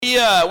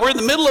We're in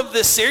the middle of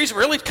this series,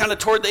 really kind of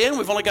toward the end.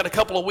 We've only got a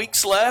couple of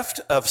weeks left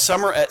of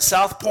summer at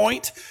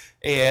Southpointe.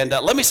 And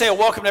let me say a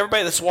welcome to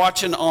everybody that's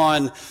watching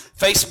on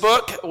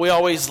Facebook. We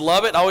always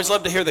love it. I always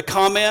love to hear the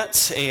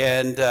comments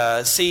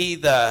and see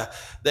the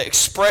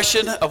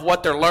expression of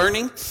what they're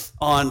learning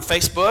on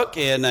Facebook.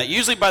 And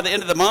usually by the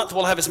end of the month,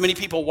 we'll have as many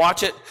people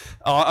watch it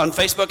on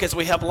Facebook as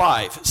we have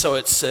live. So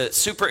it's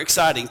super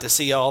exciting to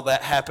see all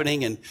that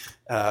happening, and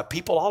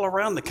people all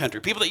around the country.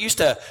 People that used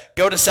to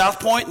go to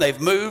Southpointe, and they've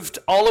moved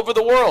all over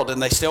the world,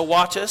 and they still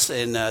watch us,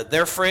 and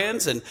they're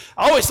friends. And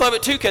I always love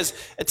it, too, because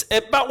it's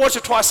about once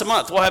or twice a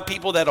month. We'll have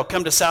people that'll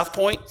come to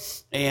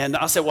Southpointe, and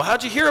I'll say, well,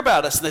 how'd you hear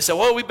about us? And they say,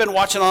 well, we've been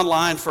watching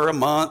online for a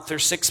month or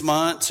 6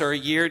 months or a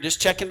year, just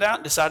checking it out,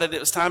 and decided it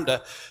was time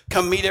to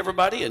come meet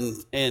everybody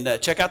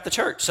and check out the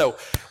church. So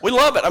we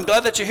love it. I'm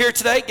glad that you're here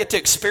today. Get to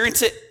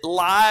experience it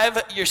live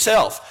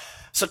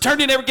yourself. So turn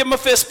to your neighbor, give them a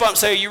fist bump,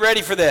 say, are you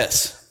ready for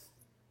this?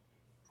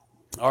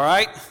 All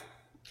right.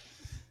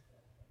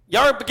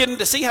 Y'all are beginning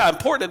to see how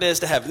important it is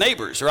to have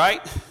neighbors, right?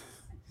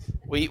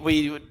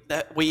 We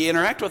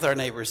interact with our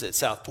neighbors at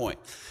Southpointe.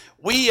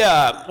 We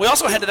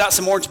also handed out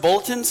some orange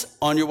bulletins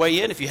on your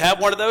way in. If you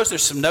have one of those,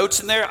 there's some notes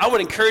in there. I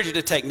would encourage you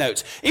to take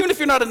notes. Even if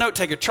you're not a note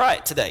taker, try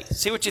it today.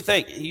 See what you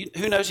think.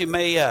 Who knows, you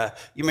may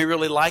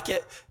really like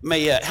it.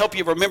 May help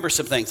you remember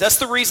some things. That's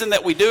the reason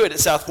that we do it at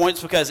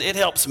Southpointe, because it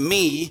helps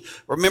me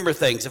remember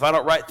things. If I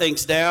don't write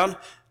things down,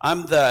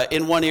 I'm the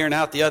in one ear and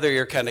out the other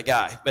ear kind of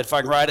guy. But if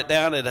I can write it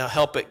down, it'll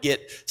help it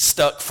get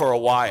stuck for a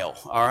while,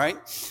 all right?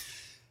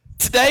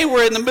 Today,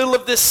 we're in the middle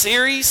of this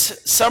series,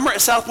 Summer at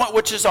Southpointe,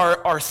 which is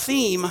our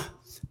theme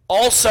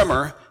all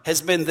summer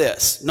has been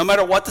this. No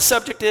matter what the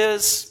subject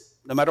is,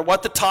 no matter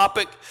what the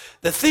topic,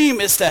 the theme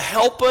is to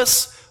help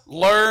us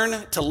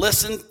learn to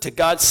listen to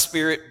God's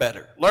Spirit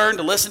better. Learn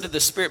to listen to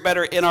the Spirit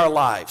better in our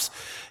lives.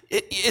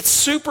 It's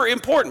super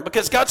important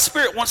because God's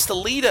Spirit wants to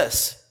lead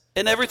us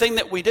in everything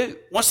that we do.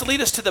 Wants to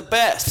lead us to the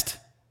best.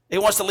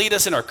 It wants to lead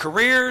us in our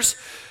careers,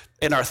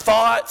 in our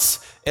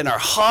thoughts, in our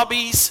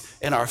hobbies,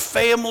 in our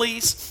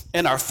families,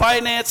 in our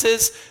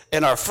finances,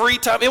 in our free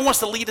time. It wants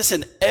to lead us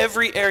in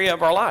every area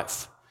of our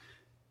life.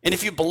 And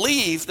if you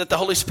believe that the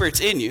Holy Spirit's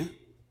in you,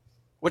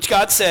 which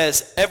God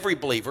says every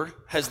believer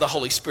has the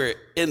Holy Spirit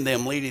in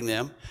them, leading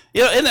them.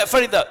 You know, isn't that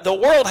funny? The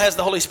world has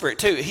the Holy Spirit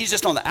too. He's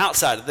just on the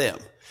outside of them.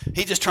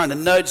 He's just trying to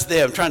nudge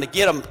them, trying to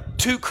get them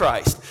to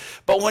Christ.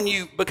 But when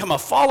you become a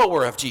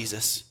follower of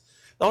Jesus,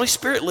 the Holy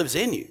Spirit lives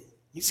in you.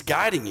 He's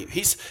guiding you.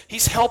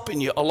 He's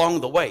helping you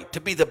along the way to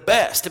be the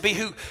best, to be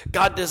who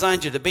God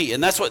designed you to be.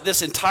 And that's what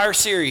this entire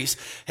series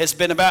has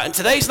been about. And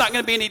today's not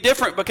going to be any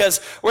different,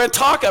 because we're going to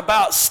talk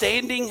about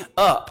standing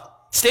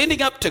up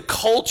to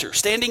culture,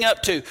 standing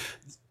up to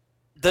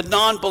the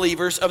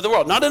non-believers of the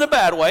world. Not in a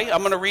bad way.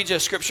 I'm going to read you a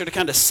scripture to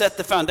kind of set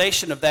the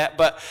foundation of that.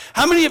 But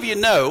how many of you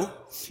know,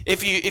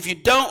 if you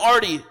don't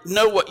already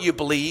know what you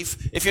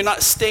believe, if you're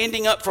not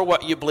standing up for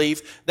what you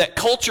believe, that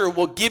culture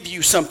will give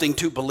you something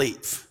to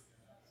believe?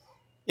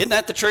 Isn't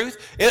that the truth?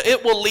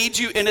 It will lead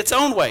you in its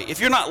own way.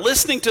 If you're not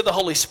listening to the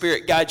Holy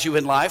Spirit guide you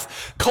in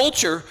life,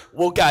 culture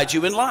will guide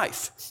you in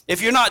life.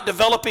 If you're not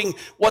developing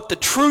what the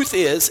truth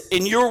is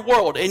in your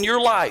world, in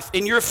your life,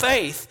 in your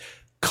faith,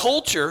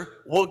 culture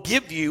will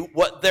give you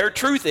what their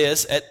truth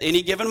is at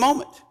any given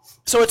moment.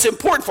 So it's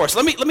important for us.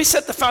 Let me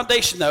set the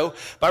foundation, though,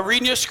 by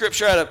reading you a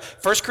scripture out of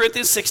 1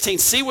 Corinthians 16.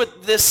 See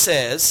what this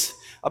says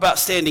about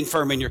standing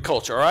firm in your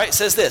culture, all right? It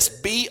says this: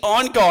 be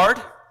on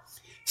guard,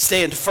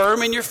 stand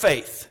firm in your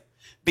faith,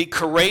 be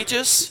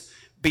courageous,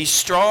 be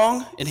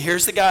strong, and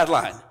here's the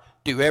guideline: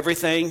 do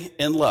everything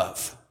in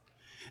love.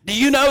 Do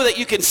you know that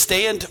you can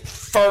stand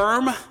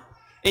firm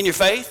in your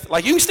faith?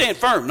 Like, you can stand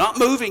firm, not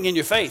moving in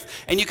your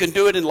faith, and you can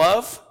do it in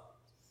love?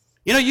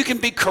 You know, you can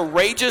be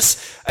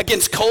courageous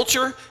against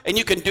culture, and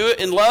you can do it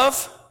in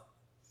love.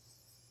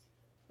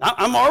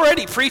 I'm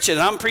already preaching,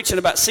 and I'm preaching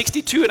about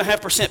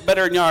 62.5%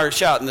 better than y'all are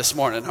shouting this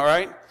morning, all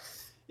right?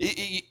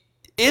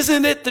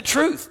 Isn't it the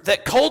truth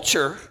that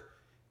culture,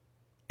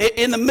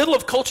 in the middle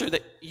of culture,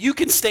 that you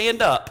can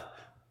stand up,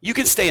 you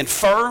can stand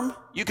firm,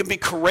 you can be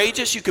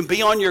courageous, you can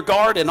be on your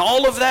guard, and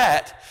all of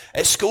that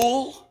at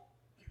school,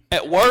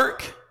 at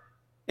work,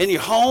 in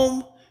your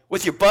home,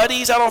 with your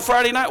buddies out on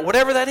Friday night,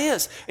 whatever that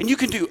is. And you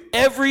can do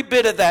every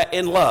bit of that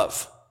in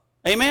love.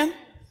 Amen?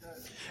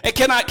 And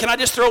can I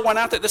just throw one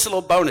out there? This is a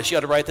little bonus. You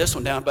ought to write this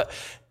one down. But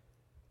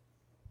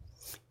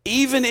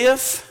even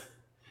if,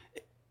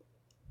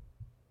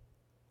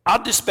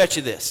 I'll just bet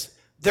you this: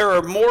 there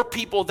are more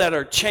people that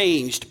are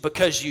changed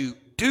because you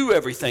do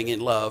everything in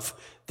love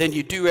than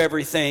you do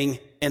everything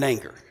in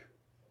anger.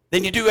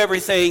 Than you do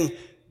everything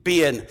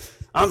being,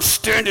 I'm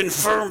standing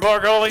firm, by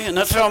golly, and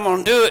that's how I'm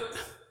going to do it.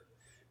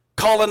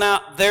 Calling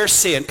out their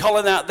sin,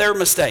 calling out their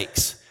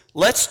mistakes.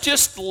 Let's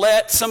just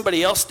let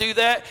somebody else do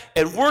that,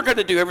 and we're going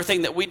to do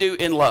everything that we do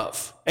in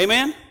love.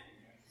 Amen?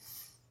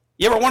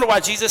 You ever wonder why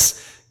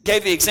Jesus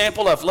gave the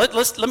example of, let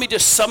me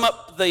just sum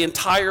up the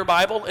entire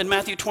Bible in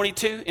Matthew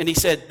 22, and he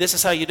said, this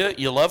is how you do it.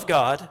 You love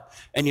God,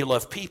 and you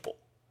love people.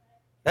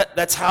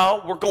 That's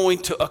how we're going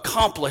to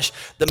accomplish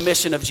the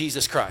mission of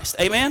Jesus Christ.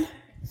 Amen?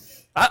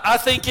 I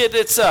think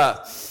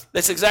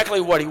that's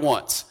exactly what he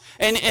wants.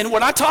 And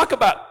when I talk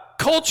about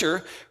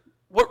culture,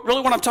 what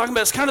I'm talking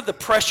about is kind of the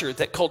pressure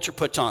that culture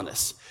puts on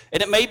us.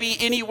 And it may be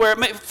anywhere,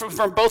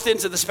 from both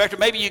ends of the spectrum.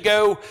 Maybe you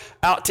go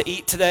out to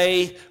eat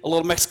today, a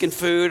little Mexican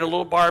food, a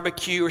little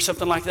barbecue or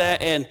something like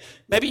that, and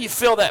maybe you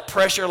feel that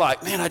pressure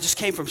like, man, I just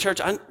came from church.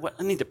 I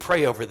need to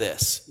pray over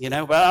this, but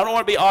I don't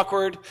want to be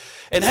awkward.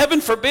 And heaven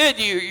forbid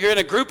you're in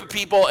a group of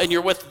people and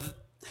you're with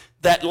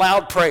that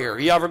loud prayer.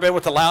 You ever been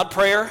with a loud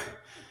prayer?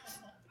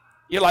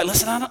 You're like,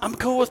 listen, I'm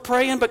cool with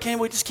praying, but can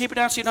we just keep it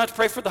down so you don't have to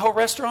pray for the whole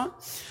restaurant?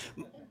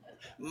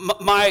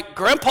 My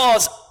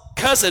grandpa's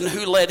cousin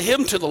who led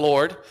him to the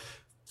Lord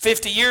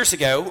 50 years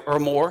ago or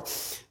more,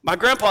 my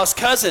grandpa's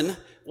cousin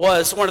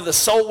was one of the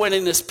soul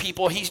winningest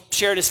people. He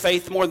shared his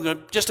faith more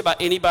than just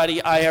about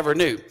anybody I ever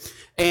knew.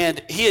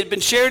 And he had been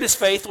sharing his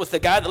faith with the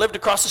guy that lived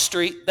across the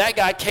street. That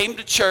guy came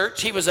to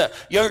church. He was a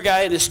younger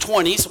guy in his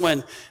 20s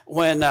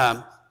when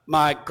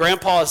my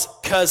grandpa's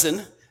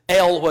cousin,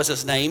 El was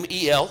his name,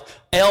 E-L.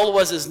 El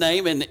was his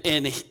name, and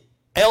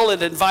El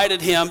had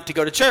invited him to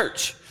go to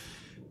church.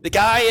 The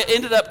guy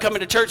ended up coming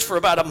to church for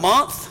about a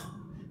month.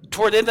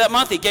 Toward the end of that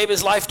month, he gave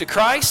his life to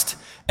Christ.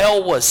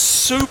 El was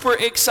super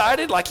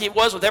excited, like he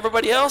was with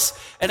everybody else.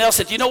 And El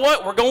said, you know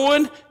what? We're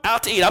going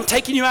out to eat. I'm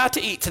taking you out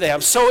to eat today.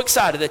 I'm so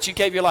excited that you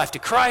gave your life to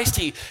Christ.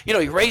 He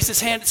raised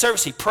his hand in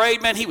service. He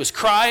prayed, man. He was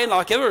crying.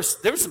 Like there was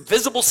some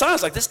visible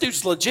signs, like this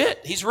dude's legit.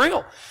 He's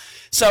real.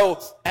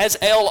 So as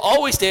El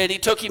always did, he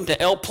took him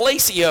to El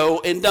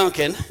Placio in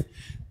Duncan,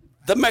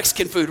 the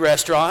Mexican food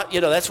restaurant.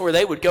 That's where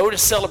they would go to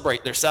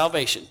celebrate their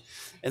salvation.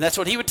 And that's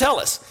what he would tell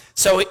us.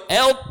 So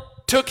El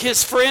took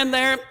his friend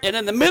there, and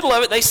in the middle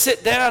of it, they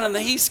sit down, and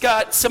he's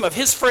got some of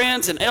his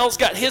friends, and El's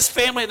got his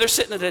family, and they're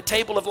sitting at a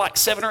table of like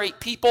 7 or 8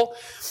 people.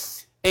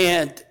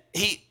 And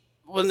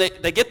when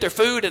they get their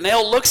food, and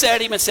El looks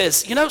at him and says,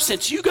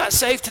 since you got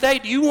saved today,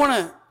 do you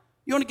want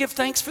to give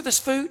thanks for this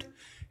food?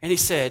 And he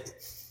said,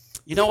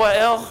 you know what,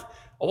 El?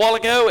 A while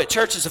ago at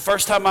church is the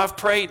first time I've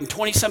prayed in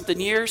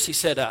 20-something years. He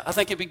said, I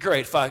think it'd be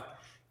great if I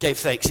gave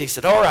thanks. And he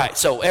said, all right.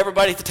 So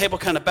everybody at the table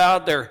kind of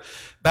bowed their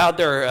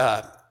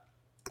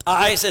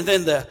eyes, and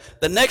then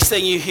the next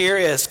thing you hear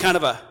is kind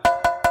of a,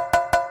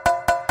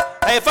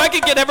 hey, if I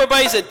could get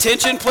everybody's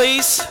attention,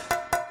 please.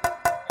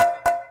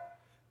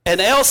 And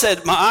El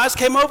said, my eyes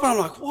came open. I'm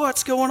like,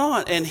 what's going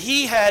on? And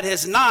he had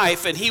his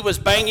knife, and he was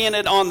banging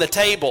it on the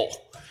table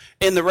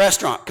in the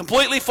restaurant,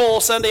 completely full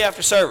Sunday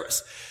after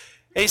service.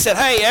 And he said,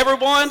 hey,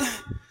 everyone,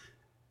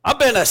 I've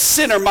been a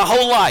sinner my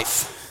whole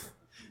life.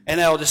 And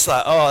El just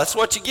like, oh, that's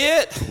what you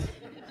get?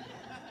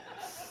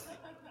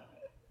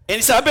 And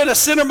he said, I've been a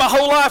sinner my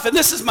whole life, and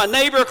this is my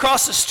neighbor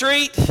across the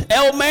street,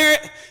 El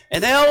Merritt.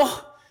 And El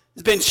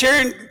has been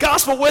sharing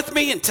gospel with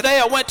me, and today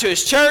I went to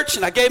his church,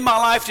 and I gave my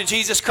life to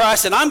Jesus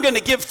Christ, and I'm going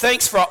to give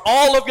thanks for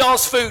all of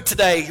y'all's food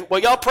today. Will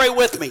y'all pray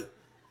with me?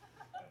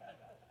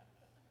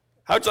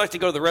 How would you like to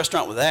go to the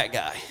restaurant with that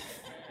guy?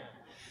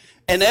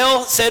 And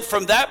El said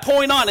from that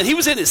point on, and he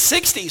was in his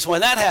 60s when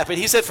that happened,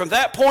 he said from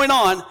that point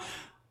on,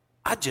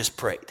 I just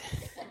prayed.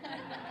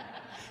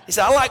 He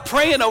said, I like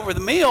praying over the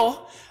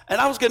meal, and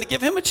I was going to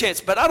give him a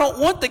chance, but I don't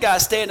want the guy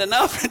standing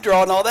up and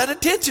drawing all that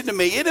attention to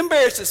me. It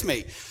embarrasses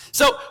me.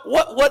 So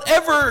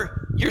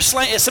whatever you're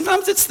slaying,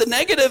 sometimes it's the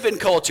negative in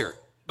culture,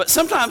 but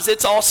sometimes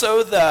it's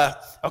also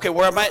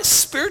where I'm at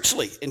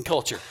spiritually in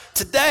culture.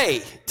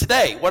 Today,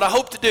 what I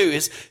hope to do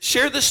is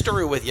share this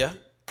story with you.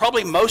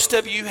 Probably most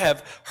of you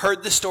have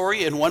heard this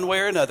story in one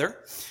way or another.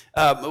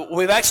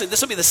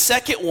 This will be the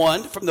second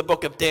one from the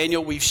book of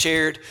Daniel we've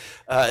shared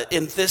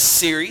in this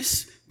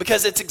series,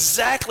 because it's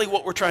exactly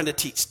what we're trying to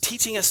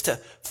teaching us to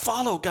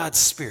follow God's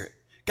Spirit.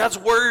 God's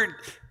Word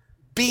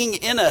being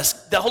in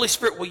us, the Holy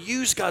Spirit will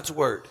use God's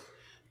Word.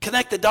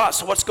 Connect the dots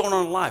to what's going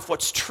on in life,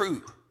 what's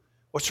true,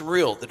 what's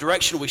real, the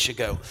direction we should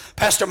go.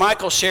 Pastor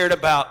Michael shared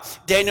about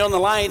Daniel in the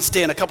lion's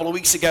den a couple of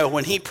weeks ago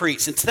when he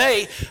preached. And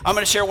today, I'm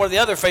going to share one of the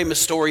other famous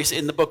stories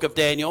in the book of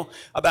Daniel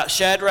about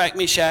Shadrach,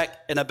 Meshach,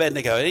 and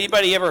Abednego.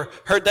 Anybody ever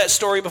heard that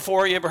story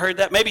before? You ever heard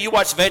that? Maybe you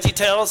watch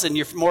VeggieTales and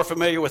you're more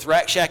familiar with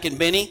Rack Shack and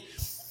Benny.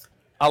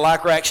 I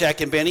like Rack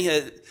Shack and Benny.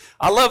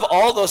 I love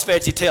all those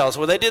VeggieTales.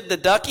 When they did the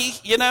ducky,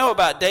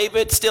 about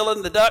David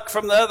stealing the duck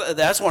from the other,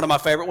 that's one of my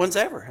favorite ones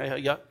ever.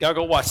 Y'all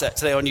go watch that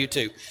today on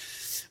YouTube.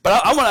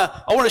 But I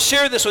want to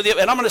share this with you,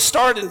 and I'm going to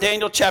start in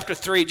Daniel chapter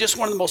 3, just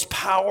one of the most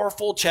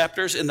powerful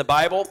chapters in the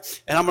Bible,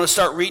 and I'm going to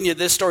start reading you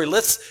this story.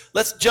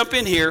 Let's jump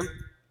in here,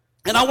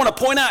 and I want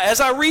to point out, as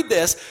I read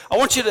this, I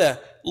want you to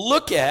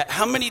look at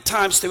how many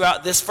times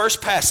throughout this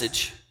first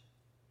passage,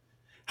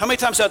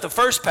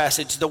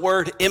 the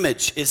word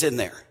image is in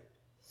there.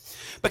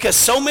 Because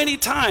so many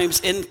times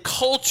in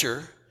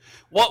culture,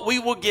 what we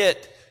will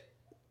get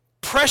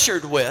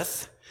pressured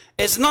with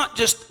is not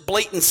just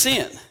blatant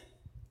sin,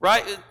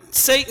 right?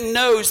 Satan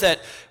knows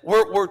that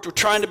we're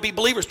trying to be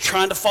believers,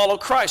 trying to follow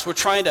Christ. We're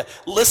trying to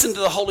listen to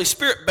the Holy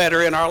Spirit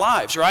better in our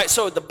lives, right?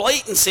 So the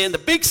blatant sin, the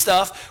big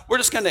stuff, we're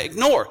just going to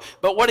ignore.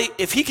 But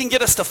if he can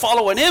get us to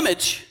follow an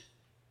image,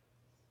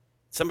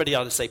 somebody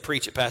ought to say,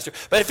 preach it, Pastor.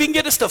 But if he can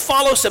get us to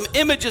follow some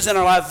images in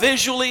our life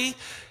visually,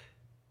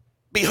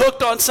 be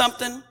hooked on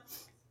something,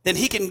 then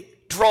he can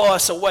draw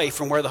us away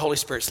from where the Holy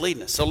Spirit's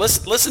leading us. So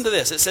listen to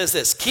this. It says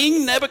this,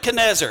 King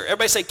Nebuchadnezzar,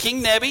 everybody say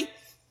King Nebi.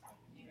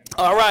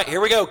 All right, here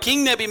we go.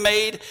 King Nebi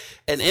made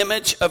an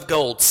image of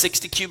gold,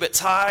 60 cubits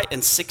high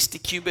and 6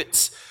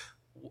 cubits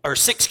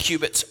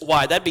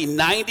wide. That'd be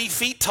 90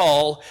 feet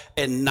tall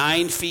and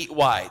 9 feet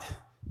wide.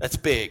 That's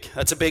big.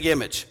 That's a big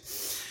image.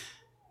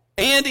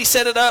 And he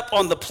set it up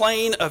on the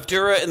plain of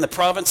Dura in the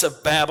province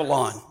of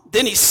Babylon.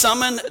 Then he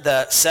summoned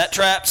the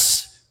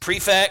satraps,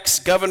 prefects,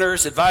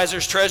 governors,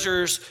 advisors,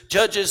 treasurers,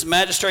 judges,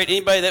 magistrate,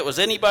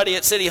 anybody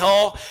at City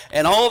Hall,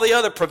 and all the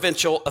other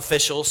provincial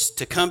officials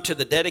to come to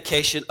the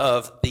dedication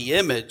of the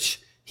image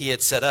he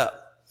had set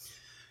up.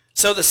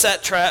 So the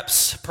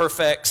satraps,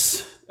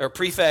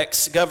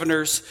 prefects,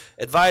 governors,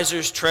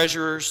 advisors,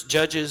 treasurers,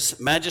 judges,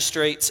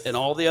 magistrates, and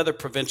all the other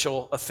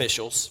provincial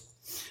officials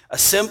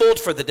assembled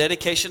for the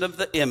dedication of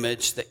the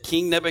image that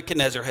King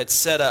Nebuchadnezzar had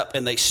set up,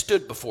 and they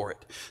stood before it.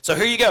 So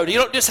here you go. You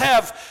don't just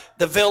have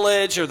the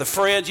village or the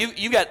friends.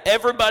 You got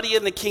everybody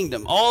in the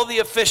kingdom, all the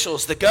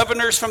officials, the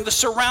governors from the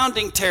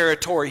surrounding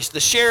territories, the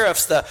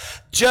sheriffs, the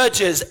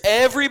judges,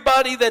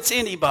 everybody that's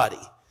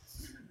anybody.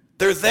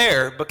 They're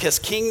there because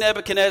King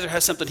Nebuchadnezzar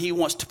has something he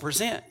wants to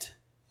present.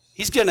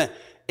 He's going to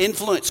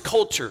influence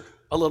culture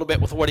a little bit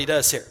with what he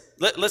does here.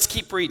 Let's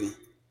keep reading.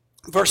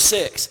 Verse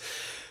 6.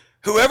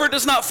 Whoever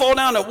does not fall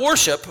down and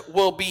worship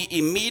will be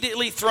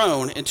immediately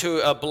thrown into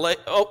a blaze.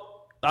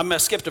 Oh, I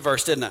skipped a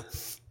verse, didn't I?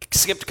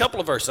 Skipped a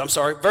couple of verses. I'm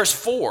sorry. Verse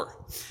 4.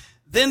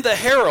 Then the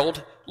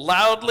herald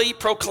loudly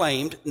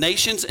proclaimed,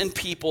 nations and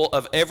people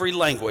of every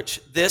language,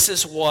 this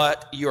is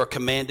what you are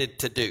commanded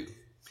to do.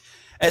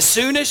 As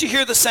soon as you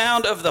hear the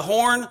sound of the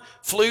horn,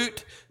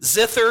 flute,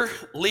 zither,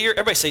 lyre.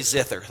 Everybody say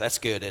zither. That's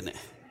good, isn't it?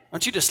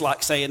 Don't you just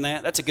like saying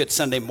that? That's a good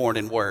Sunday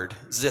morning word,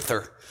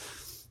 zither.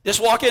 Just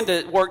walk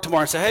into work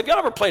tomorrow and say, hey, have y'all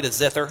ever played a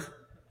zither?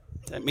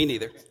 Me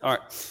neither. All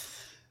right.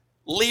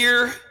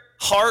 Lyre,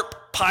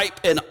 harp, pipe,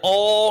 and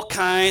all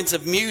kinds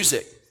of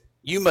music.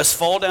 You must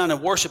fall down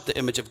and worship the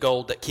image of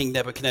gold that King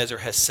Nebuchadnezzar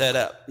has set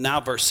up. Now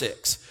verse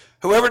 6.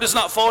 Whoever does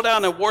not fall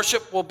down and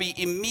worship will be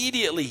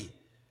immediately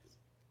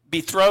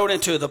be thrown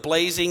into the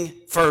blazing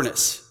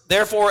furnace.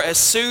 Therefore, as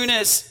soon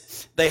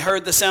as they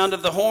heard the sound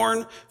of the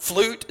horn,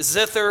 flute,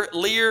 zither,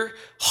 lyre,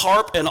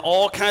 harp, and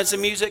all kinds of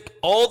music,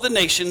 all the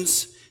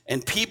nations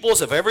and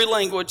peoples of every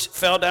language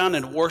fell down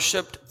and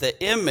worshiped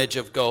the image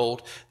of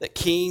gold that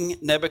King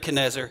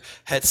Nebuchadnezzar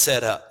had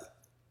set up.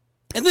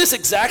 And this is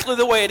exactly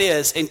the way it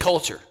is in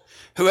culture.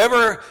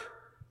 Whoever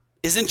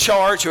is in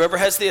charge, whoever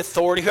has the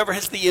authority, whoever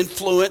has the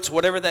influence,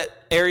 whatever that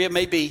area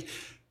may be,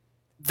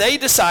 they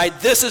decide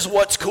this is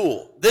what's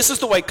cool. This is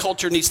the way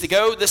culture needs to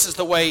go. This is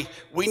the way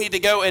we need to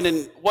go. And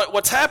then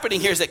what's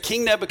happening here is that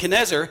King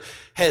Nebuchadnezzar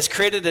has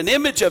created an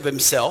image of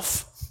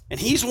himself, and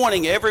he's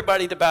wanting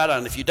everybody to bow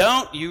down. If you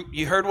don't,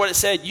 you heard what it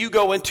said, you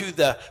go into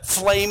the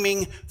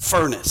flaming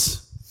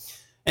furnace.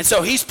 And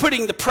so he's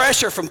putting the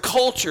pressure from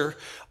culture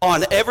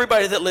on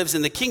everybody that lives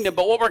in the kingdom.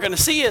 But what we're going to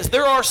see is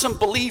there are some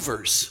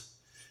believers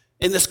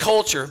in this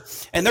culture,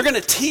 and they're going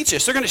to teach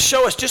us. They're going to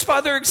show us, just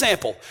by their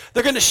example,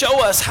 they're going to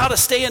show us how to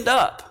stand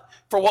up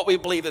for what we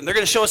believe in. They're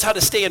going to show us how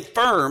to stand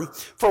firm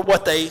for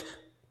what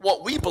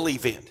we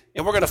believe in.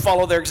 And we're going to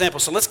follow their example.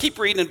 So let's keep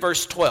reading in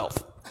verse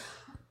 12.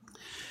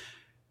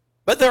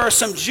 But there are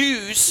some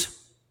Jews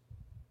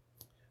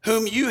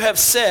whom you have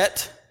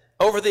set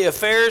over the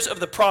affairs of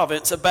the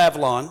province of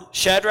Babylon,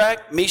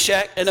 Shadrach,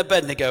 Meshach, and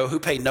Abednego, who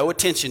pay no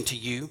attention to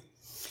you.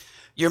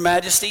 Your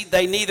Majesty,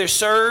 they neither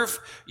serve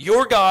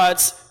your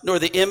gods nor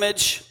the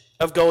image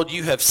of gold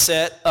you have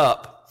set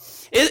up.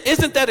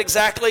 Isn't that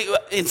exactly?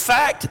 In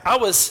fact, I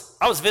was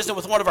visiting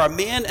with one of our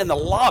men in the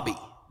lobby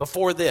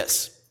before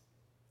the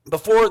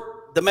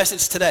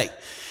message today.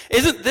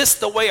 Isn't this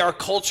the way our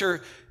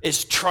culture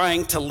is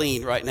trying to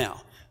lean right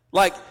now?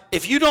 Like,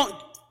 if you don't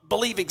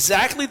believe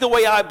exactly the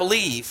way I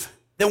believe,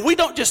 then we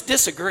don't just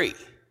disagree,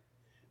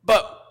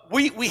 but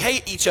we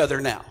hate each other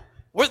now.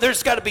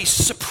 There's got to be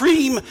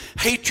supreme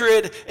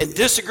hatred and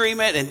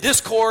disagreement and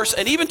discourse,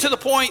 and even to the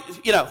point,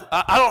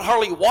 I don't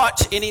hardly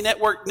watch any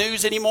network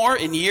news anymore.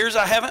 In years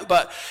I haven't,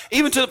 but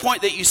even to the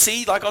point that you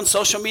see, like on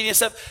social media and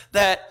stuff,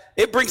 that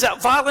it brings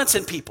out violence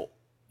in people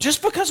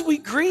just because we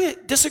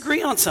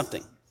disagree on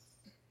something.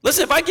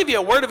 Listen, if I give you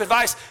a word of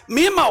advice,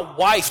 me and my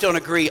wife don't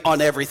agree on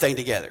everything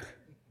together.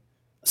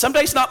 Some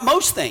days, not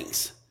most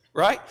things,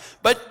 right?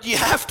 But you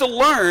have to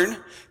learn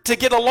to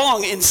get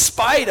along in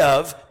spite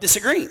of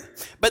disagreeing.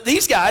 But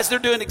these guys, they're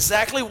doing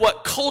exactly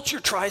what culture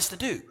tries to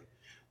do.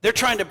 They're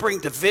trying to bring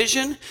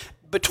division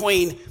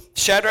between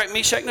Shadrach,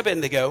 Meshach, and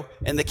Abednego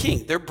and the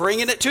king. They're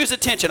bringing it to his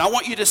attention. I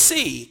want you to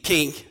see,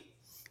 king,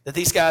 that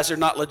these guys are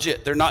not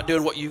legit. They're not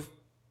doing what you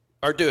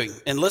are doing.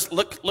 And let's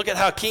look at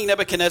how King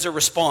Nebuchadnezzar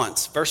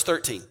responds. Verse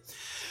 13.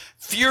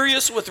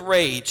 Furious with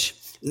rage,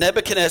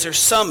 Nebuchadnezzar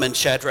summoned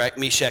Shadrach,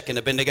 Meshach, and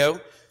Abednego.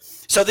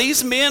 So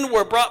these men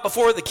were brought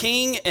before the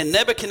king, and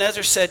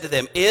Nebuchadnezzar said to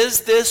them,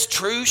 is this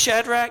true,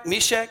 Shadrach,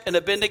 Meshach, and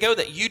Abednego,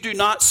 that you do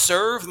not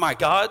serve my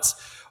gods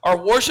or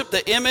worship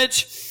the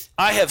image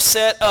I have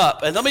set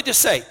up? And let me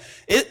just say,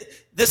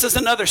 this is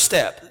another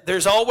step.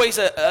 There's always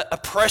a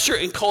pressure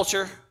in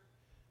culture.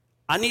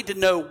 I need to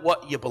know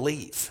what you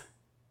believe.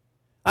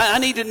 I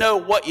need to know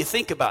what you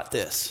think about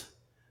this.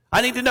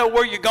 I need to know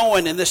where you're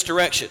going in this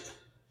direction.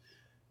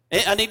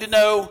 I need to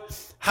know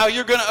how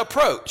you're going to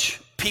approach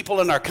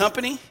people in our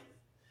company,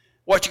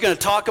 what you're going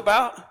to talk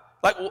about.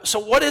 So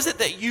what is it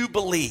that you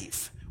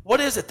believe? What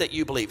is it that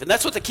you believe? And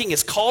that's what the king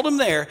has called him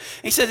there.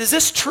 He said, is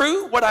this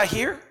true, what I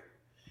hear?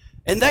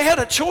 And they had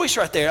a choice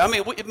right there. I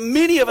mean,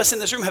 many of us in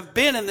this room have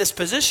been in this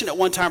position at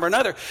one time or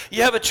another.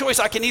 You have a choice.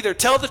 I can either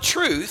tell the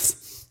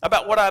truth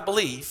about what I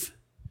believe,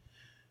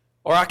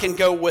 or I can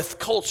go with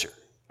culture.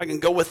 I can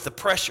go with the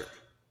pressure.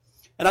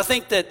 And I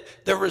think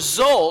that the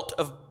result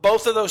of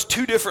both of those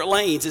two different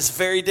lanes is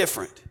very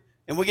different.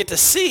 And we get to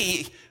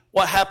see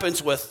what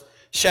happens with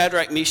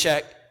Shadrach,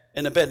 Meshach,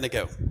 and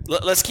Abednego.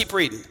 Let's keep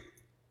reading.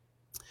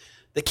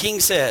 The king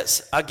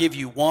says, I'll give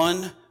you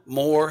one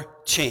more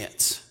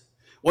chance.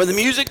 When the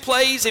music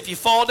plays, if you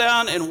fall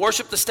down and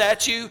worship the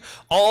statue,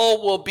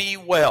 all will be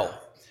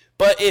well.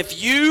 But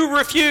if you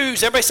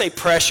refuse, everybody say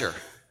pressure.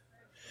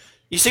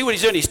 You see what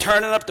he's doing? He's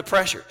turning up the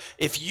pressure.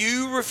 If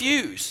you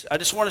refuse, I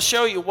just want to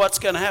show you what's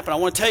going to happen. I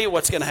want to tell you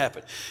what's going to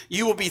happen.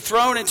 You will be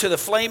thrown into the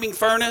flaming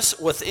furnace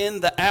within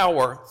the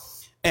hour,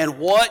 and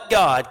what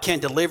God can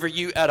deliver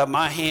you out of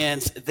my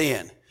hands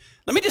then?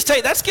 Let me just tell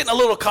you, that's getting a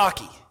little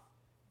cocky.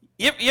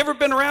 You ever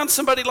been around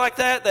somebody like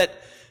that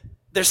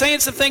they're saying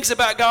some things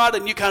about God,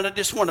 and you kind of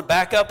just want to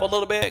back up a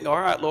little bit and go,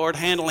 all right, Lord,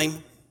 handle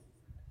him.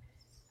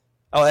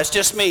 Oh, that's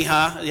just me,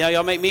 huh? Yeah,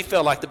 y'all make me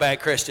feel like the bad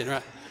Christian,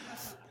 right?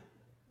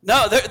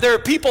 No, there are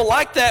people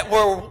like that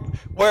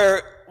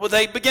where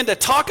they begin to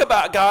talk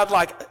about God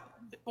like,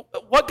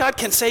 what God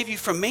can save you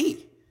from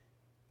me?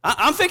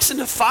 I'm fixing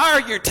to fire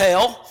your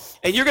tail,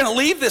 and you're going to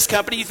leave this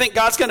company. You think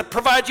God's going to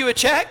provide you a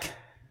check?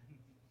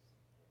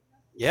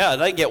 Yeah,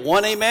 they get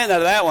one amen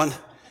out of that one.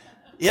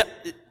 Yeah,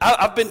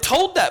 I've been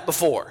told that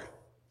before.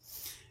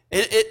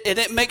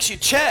 It makes you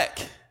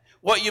check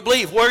what you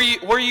believe. Where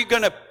are you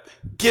going to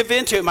give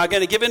into? Am I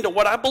going to give into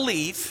what I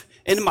believe,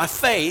 into my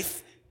faith,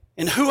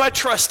 and who I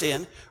trust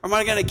in, or am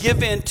I going to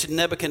give in to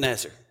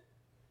Nebuchadnezzar,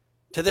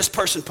 to this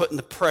person putting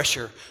the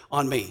pressure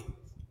on me?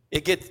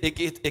 It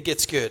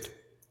gets good.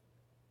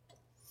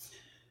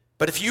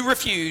 But if you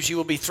refuse, you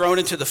will be thrown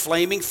into the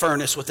flaming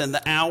furnace within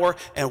the hour,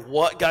 and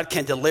what God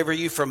can deliver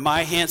you from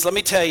my hands. Let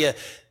me tell you,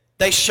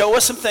 they show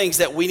us some things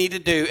that we need to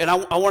do, and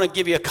I want to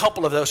give you a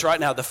couple of those right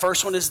now. The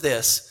first one is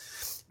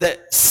this,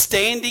 that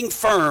standing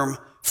firm,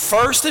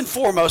 first and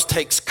foremost,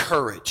 takes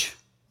courage.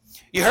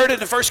 You heard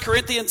it in 1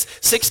 Corinthians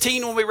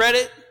 16 when we read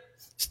it.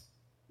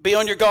 Be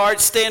on your guard,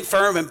 stand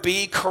firm, and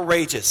be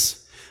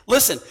courageous.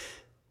 Listen,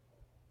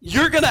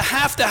 you're going to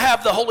have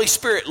the Holy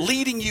Spirit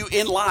leading you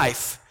in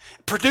life,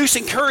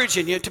 producing courage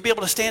in you to be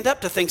able to stand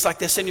up to things like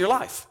this in your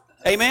life.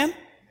 Amen?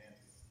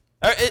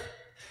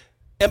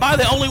 Am I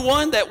the only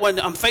one that when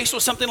I'm faced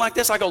with something like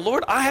this, I go,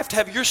 Lord, I have to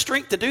have your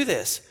strength to do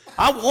this.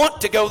 I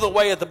want to go the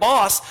way of the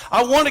boss.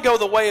 I want to go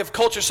the way of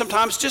culture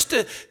sometimes just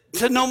to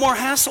no more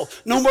hassle,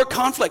 no more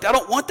conflict. I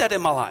don't want that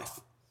in my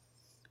life.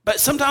 But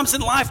sometimes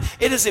in life,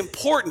 it is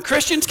important.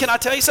 Christians, can I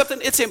tell you something?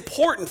 It's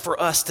important for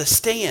us to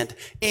stand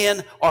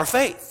in our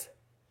faith.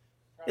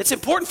 It's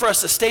important for us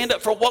to stand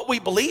up for what we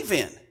believe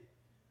in.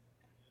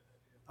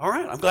 All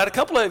right, I'm glad a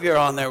couple of you are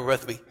on there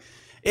with me.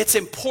 It's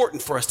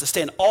important for us to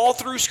stand all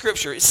through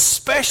Scripture,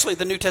 especially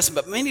the New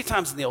Testament, but many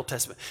times in the Old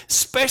Testament,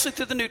 especially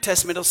through the New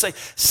Testament, it'll say,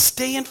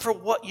 stand for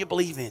what you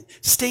believe in.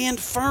 Stand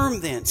firm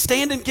then.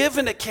 Stand and give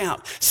an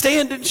account.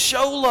 Stand and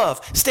show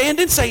love. Stand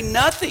and say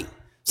nothing.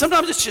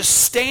 Sometimes it's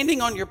just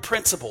standing on your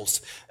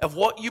principles of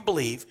what you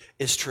believe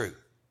is true.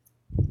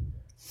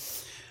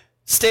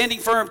 Standing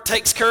firm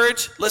takes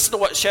courage. Listen to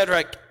what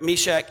Shadrach,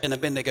 Meshach, and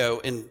Abednego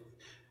in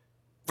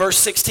Verse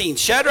 16,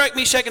 Shadrach,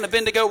 Meshach, and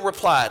Abednego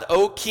replied,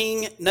 O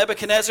King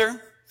Nebuchadnezzar,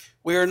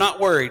 we are not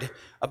worried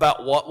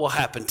about what will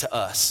happen to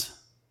us.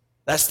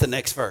 That's the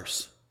next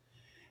verse.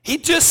 He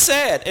just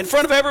said in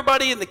front of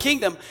everybody in the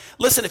kingdom,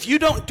 listen, if you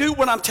don't do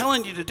what I'm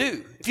telling you to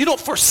do, if you don't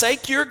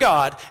forsake your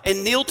God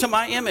and kneel to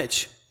my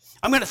image,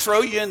 I'm going to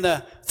throw you in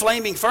the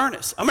flaming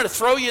furnace. I'm going to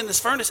throw you in this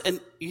furnace. And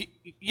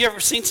you ever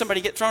seen somebody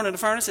get thrown in a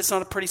furnace? It's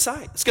not a pretty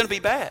sight. It's going to be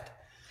bad.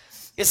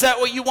 Is that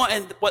what you want?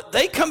 And what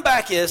they come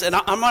back is, and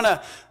I'm going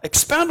to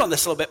expound on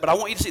this a little bit, but I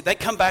want you to see, they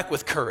come back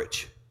with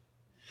courage.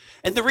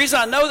 And the reason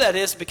I know that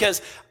is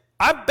because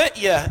I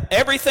bet you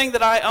everything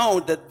that I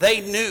owned that they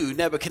knew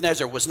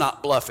Nebuchadnezzar was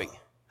not bluffing.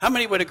 How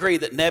many would agree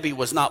that Nebi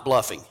was not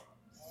bluffing?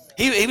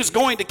 He was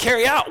going to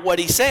carry out what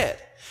he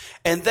said.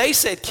 And they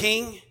said,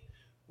 King,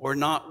 we're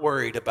not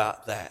worried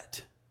about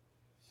that.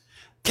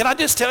 Can I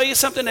just tell you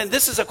something? And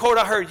this is a quote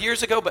I heard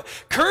years ago, but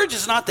courage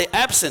is not the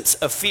absence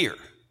of fear.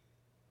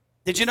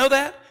 Did you know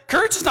that?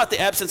 Courage is not the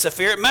absence of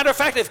fear. Matter of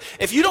fact,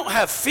 if you don't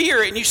have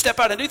fear and you step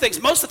out and do things,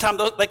 most of the time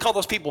they call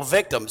those people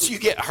victims. You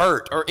get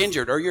hurt or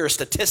injured or you're a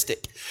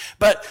statistic.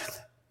 But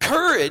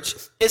courage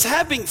is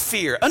having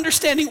fear,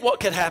 understanding what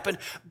could happen,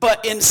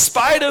 but in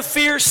spite of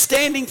fear,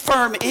 standing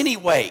firm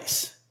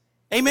anyways.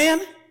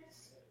 Amen?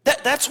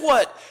 That's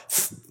what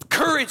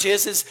courage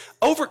is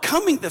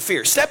overcoming the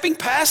fear, stepping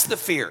past the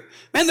fear.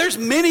 Man, there's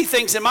many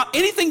things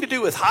anything to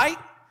do with height,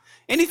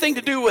 anything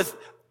to do with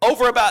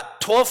over about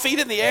 12 feet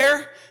in the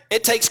air,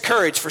 it takes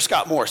courage for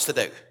Scott Morris to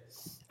do.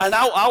 And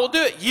I will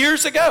do it.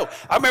 Years ago,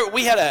 I remember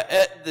we had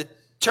the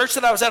church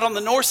that I was at on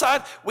the north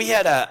side, we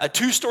had a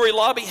two-story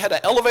lobby, had an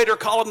elevator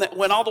column that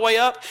went all the way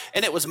up,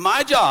 and it was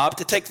my job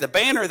to take the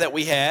banner that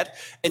we had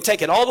and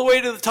take it all the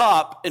way to the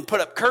top and put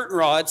up curtain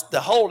rods to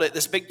hold it,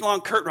 this big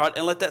long curtain rod,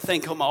 and let that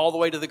thing come all the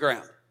way to the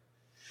ground.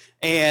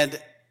 And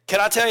can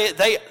I tell you,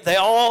 they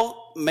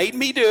all made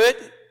me do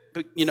it,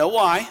 but you know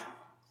why?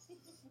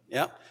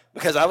 Yeah,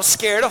 because I'm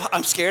scared of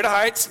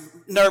heights,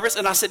 nervous,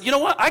 and I said, you know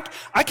what,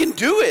 I can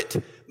do it.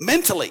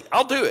 Mentally,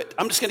 I'll do it.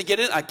 I'm just going to get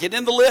in. I get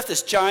in the lift,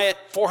 this giant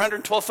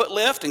 412-foot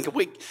lift, and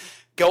we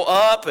go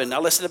up, and I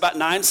listened to about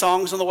 9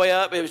 songs on the way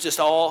up. It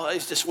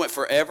just went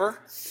forever.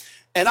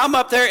 And I'm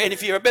up there, and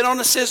if you've ever been on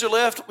a scissor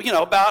lift,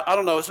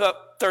 it's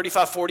about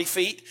 35, 40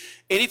 feet.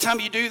 Anytime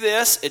you do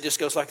this, it just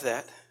goes like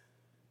that.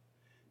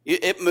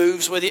 It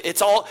moves with you.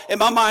 It's all, and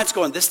my mind's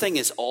going, this thing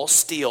is all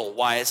steel.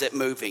 Why is it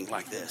moving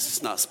like this?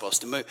 It's not supposed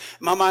to move.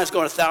 My mind's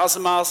going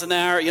 1,000 miles an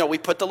hour. We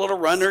put the little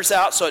runners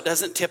out so it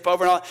doesn't tip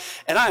over.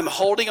 And I'm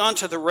holding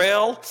onto the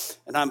rail,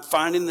 and I'm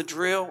finding the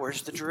drill.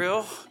 Where's the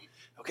drill?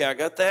 Okay, I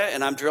got that.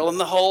 And I'm drilling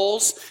the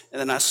holes, and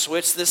then I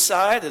switch this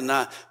side, and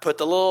I put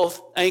the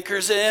little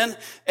anchors in.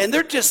 And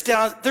they're just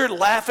down, they're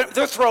laughing.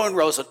 They're throwing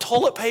rolls of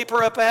toilet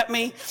paper up at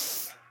me.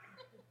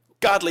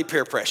 Godly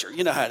peer pressure.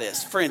 You know how it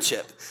is.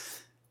 Friendship.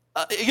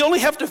 You only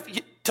have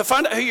to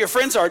find out who your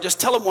friends are, just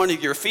tell them one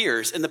of your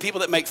fears. And the people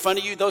that make fun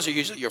of you, those are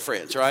usually your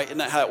friends, right? Isn't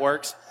that how it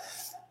works?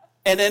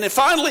 And then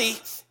finally,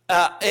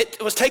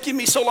 it was taking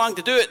me so long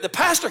to do it. The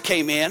pastor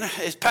came in,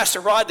 it's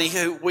Pastor Rodney,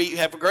 who we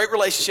have a great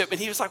relationship. And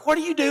he was like, what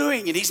are you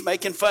doing? And he's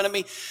making fun of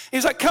me. He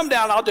was like, come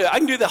down, I'll do it. I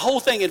can do the whole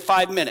thing in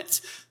 5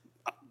 minutes.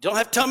 You don't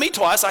have to tell me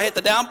twice. I hit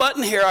the down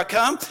button. Here I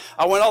come.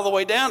 I went all the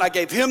way down. I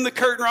gave him the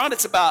curtain rod.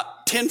 It's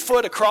about 10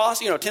 foot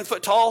across, 10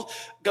 foot tall,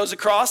 goes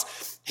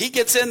across. He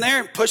gets in there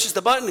and pushes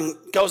the button and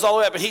goes all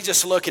the way up, and he's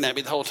just looking at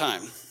me the whole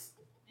time.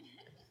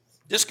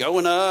 Just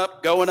going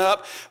up, going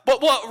up.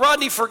 But what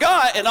Rodney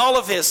forgot in all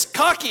of his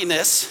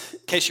cockiness, in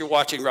case you're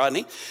watching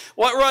Rodney,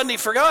 what Rodney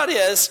forgot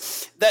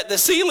is that the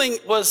ceiling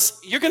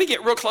you're going to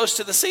get real close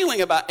to the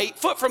ceiling, about 8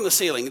 foot from the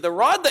ceiling. The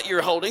rod that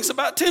you're holding is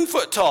about 10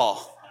 foot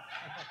tall.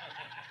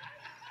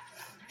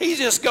 He's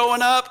just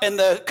going up, and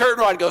the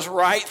curtain rod goes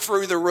right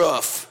through the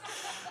roof.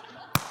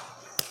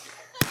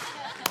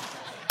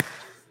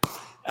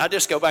 I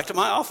just go back to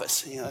my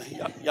office.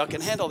 Y'all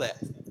can handle that.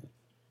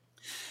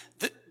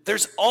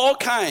 There's all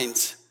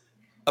kinds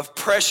of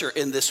pressure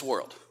in this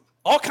world.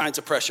 All kinds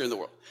of pressure in the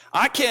world.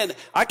 I can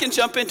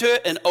jump into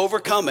it and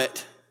overcome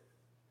it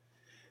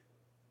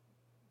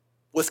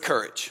with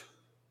courage.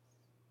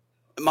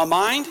 In my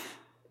mind,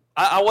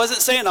 I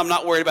wasn't saying I'm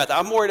not worried about that.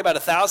 I'm worried about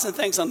 1,000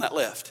 things on that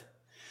lift.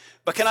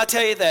 But can I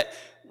tell you that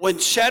when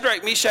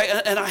Shadrach, Meshach,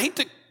 and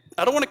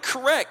I don't want to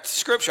correct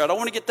Scripture. I don't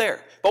want to get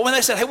there. But when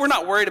they said, hey, we're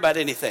not worried about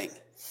anything,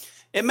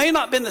 it may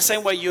not have been the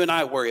same way you and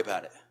I worry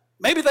about it.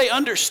 Maybe they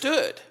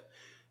understood.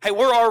 Hey,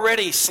 we're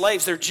already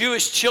slaves. They're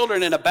Jewish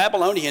children in a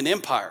Babylonian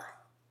empire.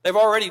 They're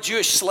already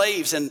Jewish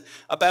slaves in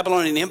a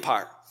Babylonian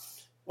empire.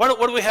 What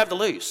do we have to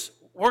lose?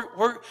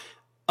 We're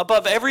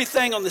above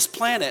everything on this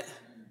planet.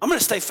 I'm going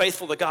to stay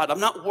faithful to God. I'm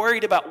not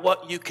worried about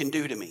what you can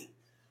do to me.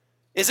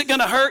 Is it going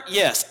to hurt?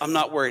 Yes, I'm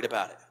not worried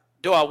about it.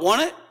 Do I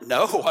want it?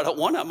 No, I don't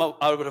want it.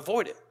 I would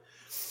avoid it.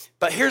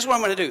 But here's what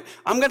I'm going to do.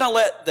 I'm going to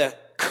let the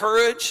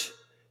courage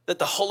that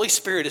the Holy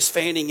Spirit is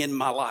fanning in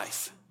my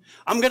life,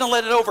 I'm going to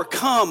let it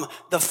overcome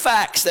the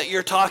facts that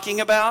you're talking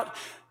about,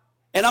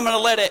 and I'm going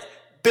to let it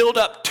build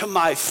up to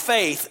my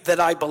faith that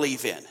I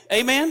believe in.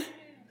 Amen?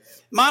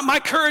 My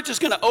courage is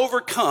going to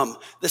overcome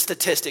the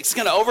statistics. It's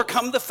going to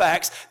overcome the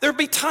facts. There'll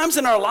be times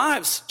in our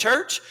lives,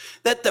 church,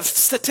 that the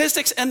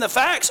statistics and the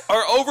facts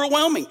are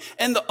overwhelming.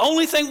 And the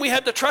only thing we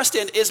have to trust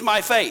in is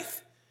my faith.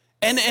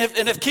 And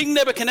if King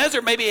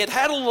Nebuchadnezzar maybe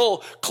had a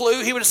little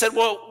clue, he would have said,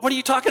 well, what are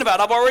you talking about?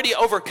 I've already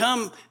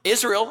overcome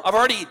Israel. I've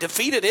already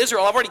defeated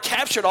Israel. I've already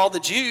captured all the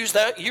Jews.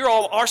 You're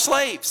all our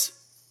slaves.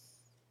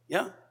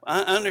 Yeah,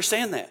 I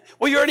understand that.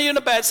 Well, you're already in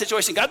a bad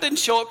situation. God didn't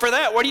show up for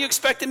that. What are you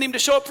expecting him to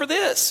show up for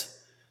this?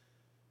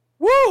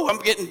 Woo, I'm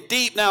getting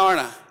deep now,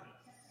 aren't I?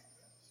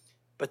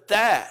 But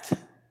that,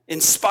 in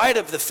spite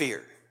of the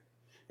fear,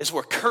 is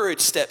where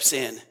courage steps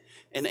in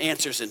and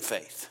answers in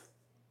faith.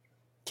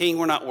 King,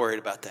 we're not worried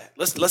about that.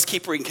 Let's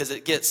keep reading because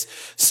it gets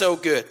so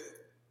good.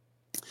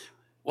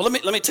 Well,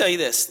 let me tell you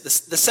this.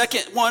 The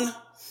second one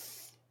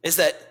is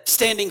that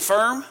standing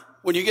firm.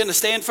 When you're going to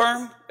stand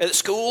firm at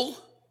school,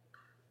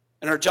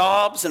 in our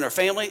jobs, in our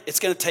family, it's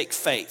going to take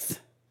faith.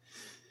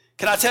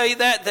 Can I tell you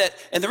that?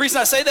 And the reason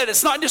I say that,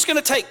 it's not just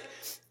going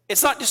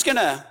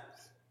to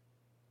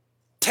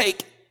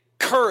take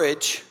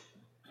courage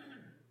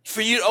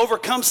for you to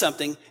overcome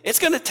something. It's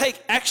going to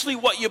take actually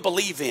what you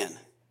believe in.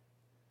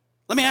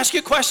 Let me ask you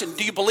a question.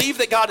 Do you believe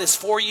that God is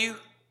for you?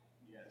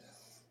 Yes.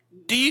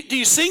 Do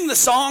you sing the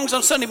songs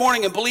on Sunday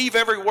morning and believe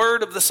every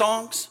word of the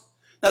songs?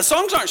 Now, the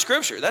songs aren't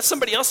scripture. That's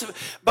somebody else.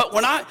 But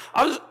when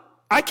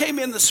I came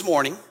in this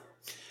morning,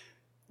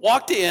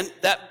 walked in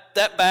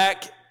that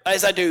back,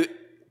 as I do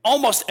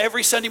almost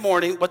every Sunday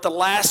morning, with the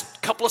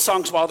last couple of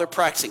songs while they're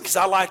practicing, because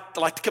I like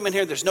to come in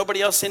here. There's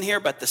nobody else in here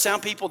but the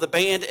sound people, the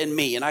band, and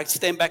me. And I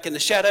stand back in the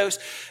shadows,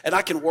 and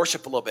I can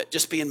worship a little bit,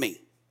 just being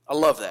me. I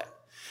love that.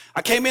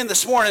 I came in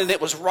this morning, and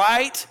it was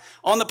right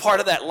on the part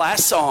of that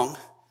last song,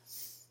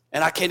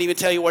 and I can't even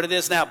tell you what it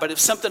is now, but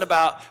it's something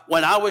about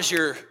when I was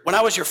your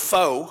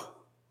foe,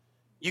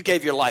 you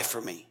gave your life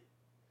for me.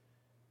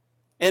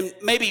 And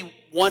maybe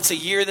once a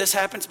year this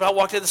happens, but I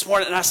walked in this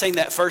morning and I sang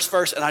that first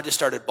verse and I just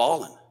started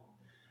bawling.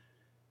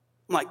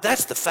 I'm like,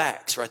 that's the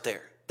facts right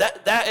there.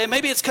 And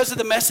maybe it's because of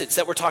the message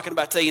that we're talking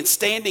about today and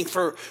standing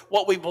for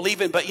what we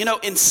believe in. But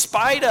in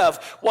spite of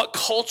what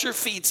culture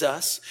feeds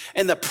us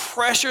and the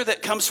pressure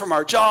that comes from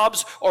our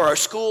jobs or our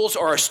schools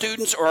or our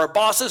students or our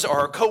bosses or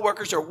our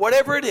coworkers or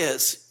whatever it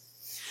is,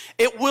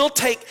 it will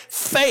take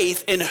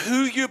faith in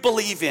who you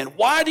believe in.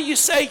 Why do you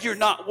say you're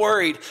not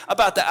worried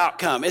about the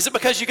outcome? Is it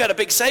because you got a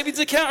big savings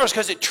account, or is it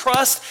because you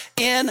trust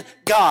in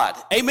God?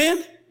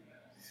 Amen?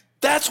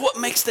 That's what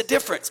makes the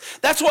difference.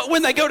 That's what,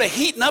 when they go to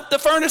heating up the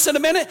furnace in a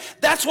minute,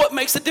 that's what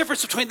makes the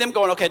difference between them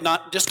going, okay,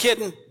 not just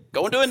kidding,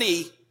 going to a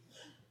knee.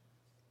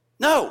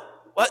 No,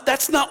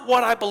 that's not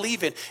what I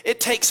believe in.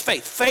 It takes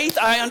faith. Faith,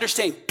 I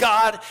understand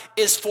God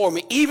is for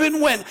me.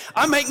 Even when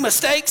I make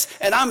mistakes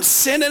and I'm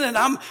sinning and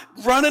I'm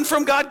running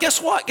from God, guess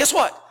what? Guess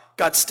what?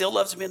 God still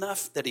loves me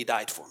enough that he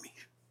died for me.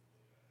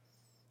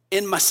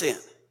 In my sin,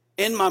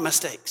 in my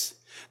mistakes.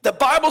 The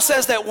Bible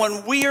says that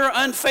when we are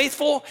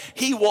unfaithful,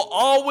 he will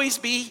always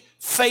be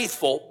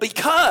faithful,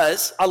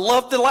 because, I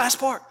love the last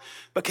part,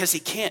 because he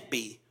can't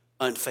be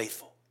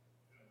unfaithful.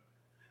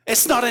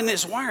 It's not in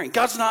his wiring.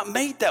 God's not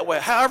made that way.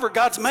 However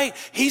God's made,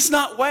 he's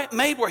not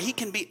made where he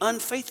can be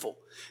unfaithful.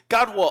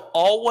 God will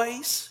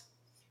always,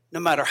 no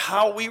matter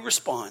how we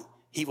respond,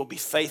 he will be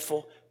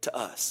faithful to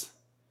us.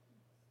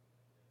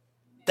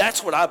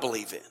 That's what I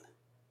believe in.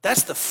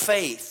 That's the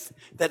faith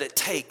that it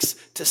takes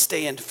to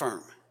stand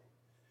firm.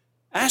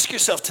 Ask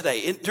yourself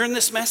today, during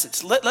this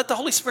message, let the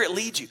Holy Spirit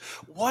lead you.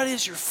 What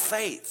is your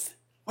faith?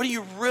 What do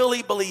you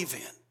really believe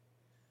in?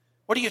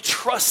 What do you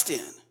trust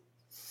in?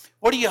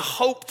 What do you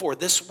hope for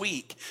this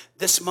week,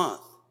 this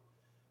month?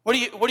 What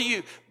do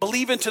you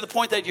believe in to the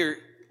point that you're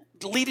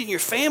leading your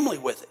family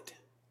with it?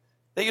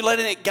 That you're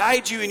letting it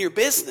guide you in your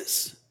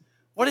business?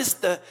 What is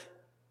the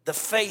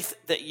faith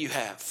that you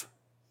have?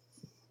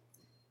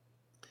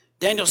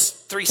 Daniel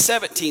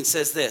 3:17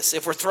 says this: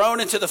 if we're thrown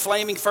into the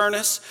flaming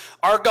furnace,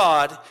 our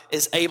God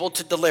is able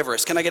to deliver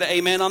us. Can I get an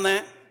amen on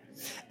that?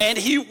 And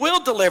he will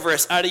deliver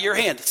us out of your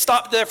hand.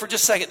 Stop there for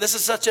just a second. This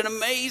is such an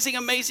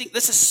amazing,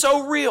 this is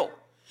so real.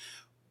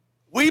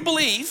 We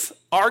believe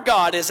our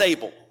God is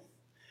able,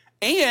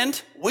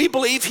 and we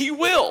believe he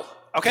will.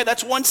 Okay,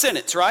 that's one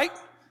sentence, right?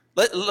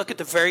 Look at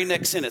the very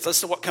next sentence.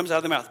 Listen to what comes out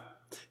of the mouth.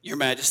 Your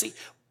Majesty.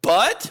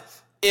 But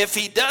if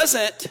he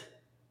doesn't,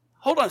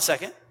 hold on a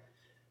second.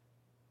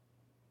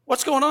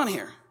 What's going on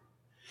here?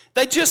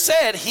 They just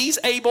said he's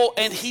able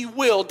and he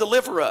will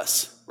deliver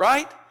us,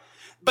 right?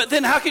 But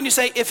then how can you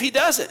say if he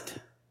doesn't?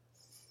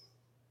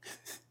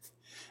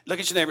 Look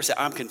at your neighbor and say,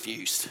 I'm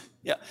confused.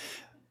 Yeah.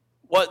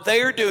 What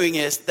they are doing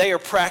is they are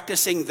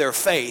practicing their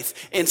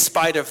faith in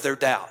spite of their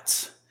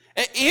doubts.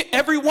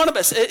 Every one of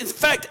us, in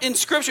fact, in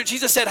Scripture,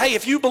 Jesus said, hey,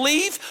 if you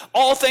believe,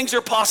 all things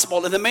are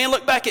possible. And the man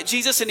looked back at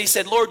Jesus and he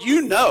said, Lord,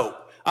 you know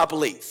I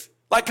believe.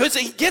 Like, because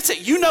he gets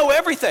it. You know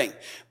everything.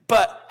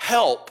 But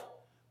help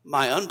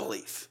my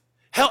unbelief.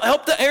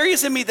 Help the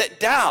areas in me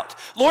that doubt.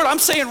 Lord, I'm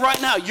saying right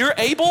now, you're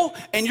able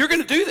and you're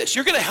going to do this.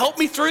 You're going to help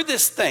me through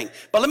this thing.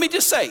 But let me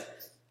just say,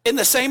 in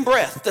the same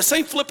breath, the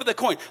same flip of the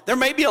coin, there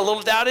may be a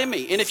little doubt in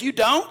me. And if you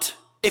don't,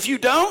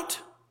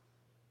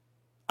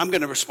 I'm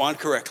going to respond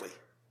correctly.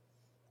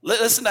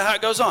 Listen to how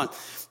it goes on.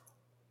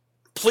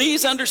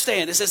 Please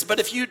understand. It says, but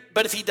if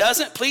he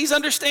doesn't, please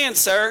understand,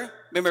 sir.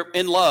 Remember,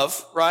 in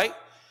love, right?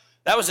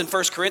 That was in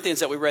 1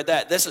 Corinthians that we read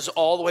that. This is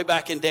all the way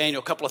back in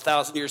Daniel, a couple of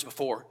thousand years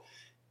before.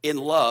 In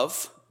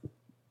love,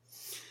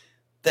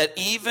 that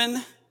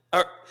even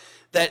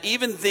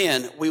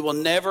then we will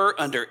never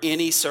under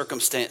any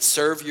circumstance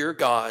serve your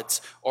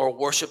gods or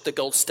worship the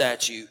gold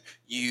statue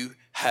you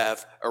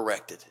have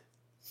erected.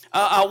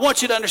 I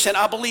want you to understand,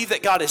 I believe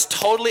that God is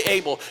totally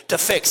able to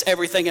fix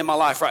everything in my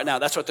life right now.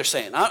 That's what they're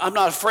saying. I'm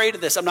not afraid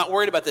of this. I'm not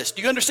worried about this.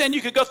 Do you understand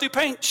you could go through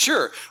pain?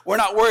 Sure. We're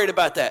not worried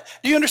about that.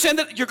 Do you understand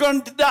that you're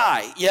going to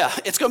die? Yeah.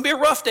 It's going to be a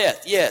rough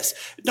death. Yes.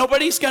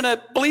 Nobody's going to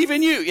believe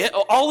in you. Yeah.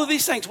 All of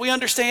these things, we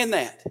understand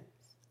that. I'm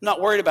not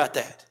worried about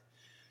that.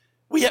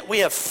 We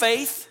have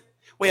faith.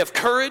 We have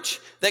courage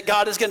that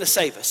God is going to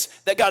save us,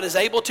 that God is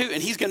able to,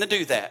 and he's going to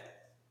do that.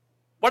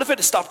 What if it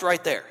had stopped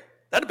right there?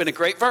 That would have been a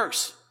great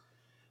verse.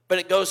 But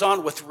it goes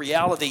on with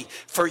reality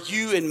for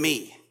you and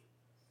me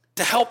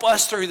to help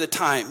us through the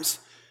times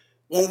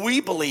when we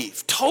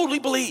believe, totally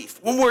believe,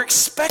 when we're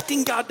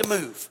expecting God to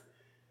move.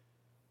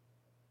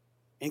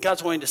 And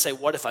God's wanting to say,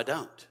 what if I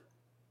don't?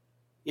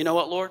 You know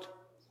what, Lord?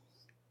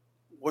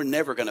 We're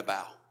never going to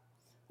bow.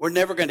 We're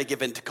never going to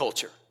give in to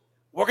culture.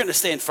 We're going to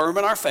stand firm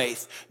in our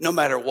faith no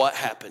matter what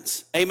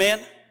happens. Amen?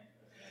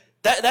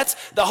 That's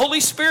the Holy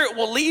Spirit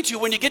will lead you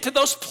when you get to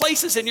those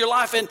places in your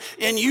life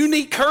and you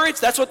need courage.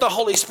 That's what the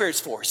Holy Spirit's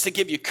for, is to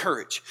give you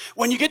courage.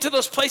 When you get to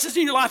those places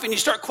in your life and you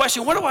start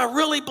questioning, what do I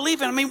really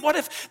believe in? I mean, what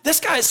if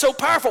this guy is so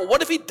powerful?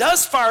 What if he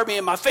does fire me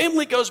and my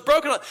family goes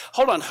broken?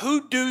 Hold on,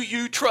 who do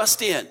you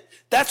trust in?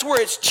 That's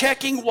where it's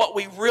checking what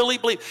we really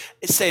believe.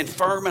 It's staying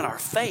firm in our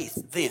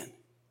faith then.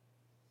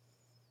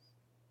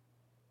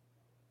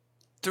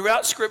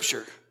 Throughout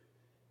Scripture,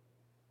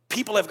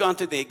 people have gone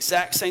through the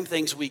exact same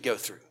things we go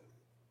through.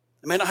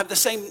 They may not have the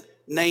same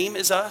name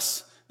as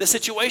us. The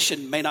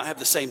situation may not have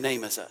the same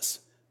name as us.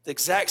 The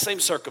exact same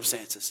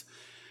circumstances.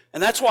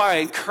 And that's why I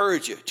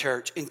encourage you,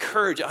 church,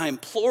 I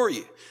implore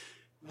you,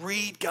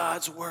 read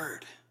God's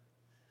word.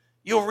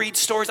 You'll read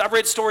stories. I've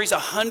read stories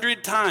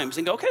 100 times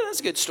and go, okay, that's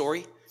a good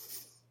story.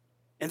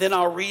 And then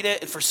I'll read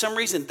it, and for some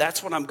reason,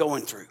 that's what I'm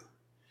going through.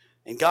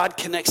 And God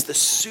connects the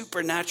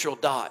supernatural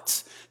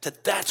dots to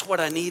that's what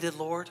I needed,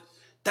 Lord.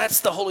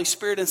 That's the Holy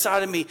Spirit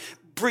inside of me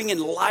bringing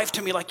life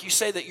to me, like you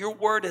say, that your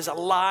word is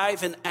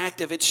alive and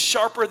active. It's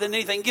sharper than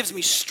anything. It gives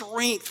me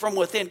strength from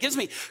within. It gives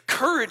me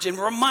courage and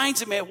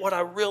reminds me of what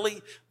I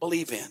really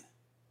believe in.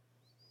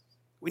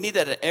 We need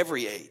that at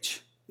every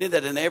age. We need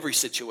that in every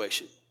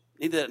situation.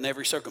 We need that in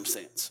every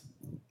circumstance.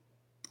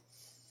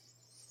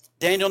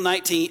 Daniel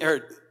 19,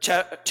 or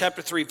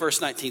chapter 3,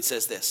 verse 19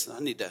 says this. I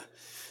need to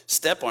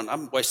step on.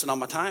 I'm wasting all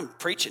my time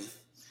preaching.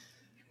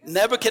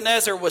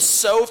 Nebuchadnezzar was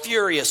so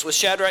furious with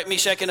Shadrach,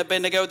 Meshach, and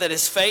Abednego that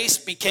his face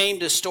became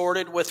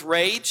distorted with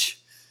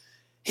rage.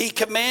 He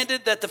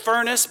commanded that the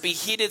furnace be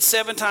heated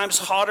 7 times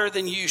hotter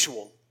than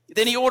usual.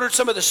 Then he ordered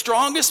some of the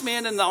strongest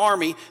men in the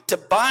army to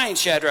bind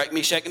Shadrach,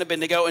 Meshach, and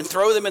Abednego and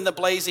throw them in the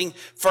blazing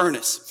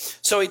furnace.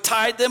 So he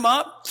tied them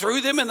up,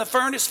 threw them in the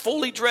furnace,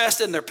 fully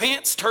dressed in their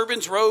pants,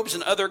 turbans, robes,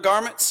 and other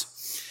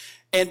garments.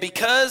 And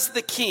because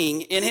the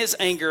king, in his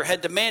anger,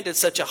 had demanded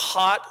such a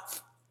hot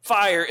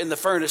fire in the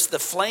furnace, the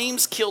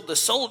flames killed the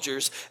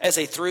soldiers as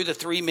they threw the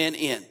 3 men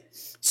in.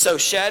 So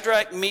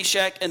Shadrach,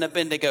 Meshach, and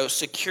Abednego,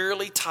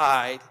 securely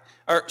tied,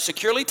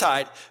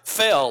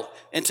 fell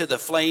into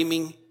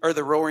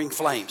the roaring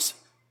flames.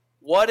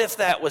 What if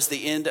that was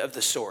the end of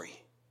the story?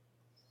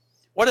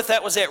 What if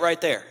that was it right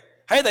there?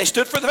 Hey, they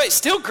stood for the faith.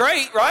 Still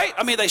great, right?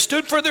 I mean, they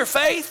stood for their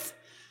faith.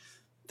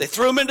 They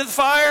threw them into the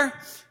fire.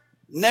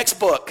 Next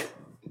book.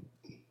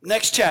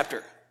 Next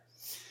chapter.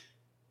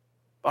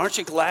 Aren't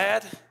you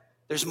glad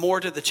there's more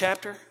to the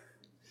chapter?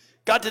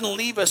 God didn't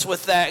leave us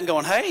with that and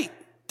going, hey,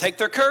 take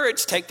their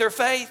courage, take their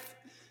faith.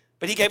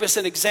 But he gave us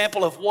an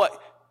example of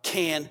what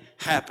can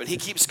happen. He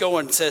keeps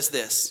going and says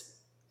this.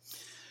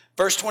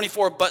 Verse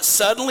 24, but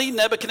suddenly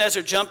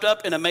Nebuchadnezzar jumped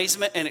up in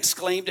amazement and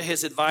exclaimed to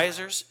his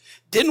advisors,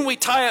 didn't we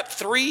tie up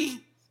 3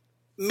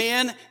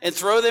 men and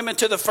throw them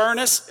into the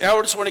furnace?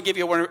 I just want to give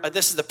you a warning.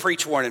 This is the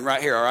preach warning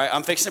right here, all right?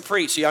 I'm fixing to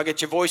preach, so y'all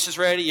get your voices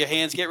ready, your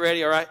hands get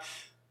ready, all right?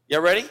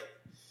 Y'all ready?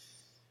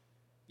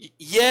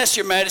 Yes,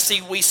 your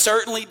majesty, we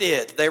certainly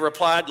did. They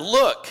replied,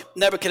 look,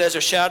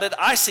 Nebuchadnezzar shouted,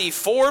 I see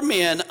 4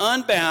 men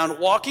unbound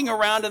walking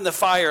around in the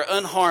fire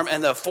unharmed,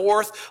 and the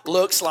 4th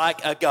looks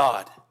like a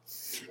god.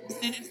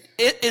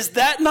 Is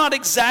that not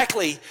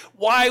exactly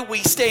why we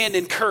stand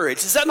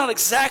encouraged? Is that not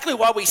exactly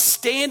why we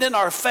stand in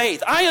our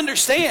faith? I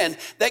understand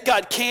that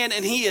God can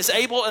and he is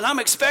able, and I'm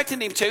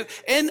expecting him to,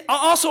 and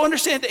I also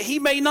understand that he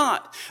may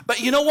not. But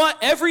you know what?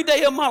 Every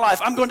day of my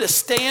life, I'm going to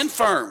stand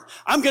firm.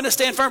 I'm going to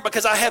stand firm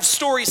because I have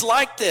stories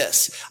like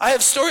this.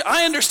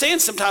 I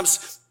understand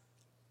sometimes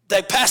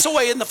they pass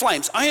away in the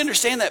flames. I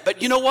understand that.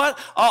 But you know what?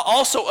 I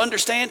also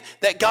understand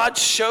that God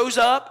shows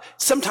up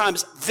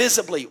sometimes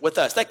visibly with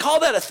us. They call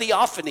that a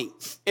theophany.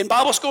 In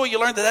Bible school, you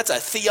learn that that's a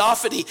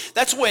theophany.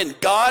 That's when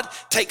God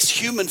takes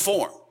human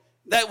form.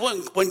 That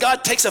when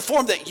God takes a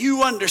form that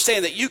you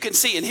understand, that you can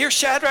see. And here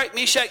Shadrach,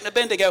 Meshach, and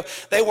Abednego,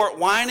 they weren't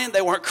whining,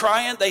 they weren't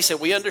crying. They said,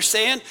 we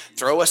understand,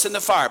 throw us in the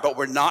fire, but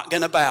we're not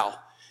going to bow.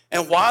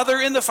 And while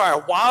they're in the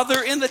fire, while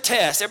they're in the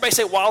test, everybody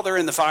say, while they're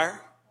in the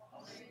fire.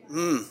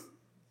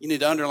 You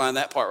need to underline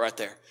that part right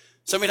there.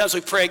 So many times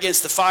we pray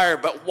against the fire,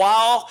 but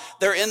while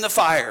they're in the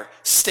fire,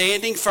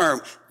 standing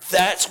firm,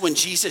 that's when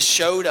Jesus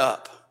showed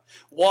up,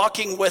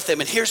 walking with them.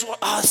 And here's what,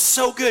 it's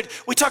so good.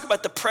 We talk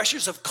about the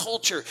pressures of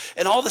culture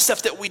and all the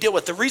stuff that we deal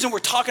with. The reason we're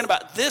talking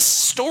about this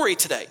story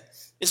today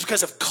is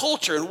because of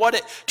culture and what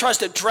it tries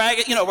to drag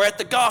it. You know, we're at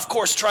the golf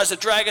course, it tries to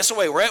drag us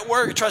away. We're at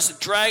work, it tries to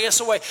drag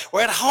us away.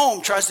 We're at home,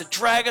 it tries to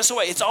drag us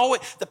away. It's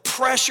always the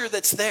pressure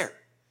that's there.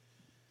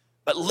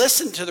 But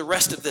listen to the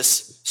rest of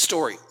this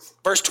story.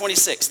 Verse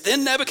 26,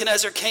 then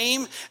Nebuchadnezzar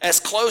came as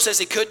close as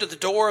he could to the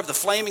door of the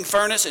flaming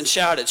furnace and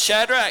shouted,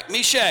 Shadrach,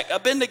 Meshach,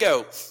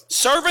 Abednego,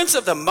 servants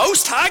of the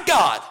Most High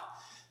God.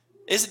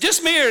 Is it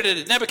just me or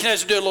did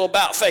Nebuchadnezzar do a little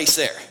about face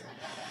there?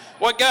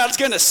 What God's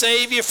going to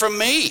save you from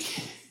me?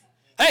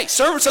 Hey,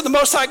 servants of the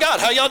Most High God,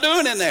 how y'all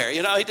doing in there?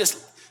 You know, he just,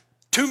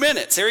 2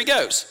 minutes, here he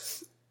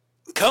goes.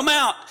 Come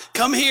out,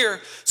 come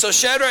here. So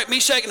Shadrach,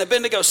 Meshach, and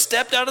Abednego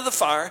stepped out of the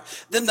fire.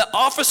 Then the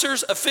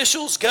officers,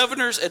 officials,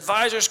 governors,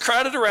 advisors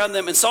crowded around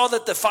them and saw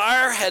that the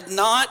fire had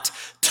not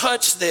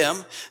touched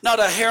them. Not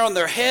a hair on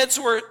their heads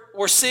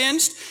were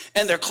singed,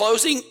 and their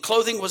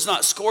clothing was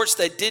not scorched.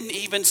 They didn't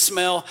even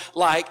smell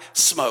like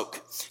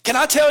smoke. Can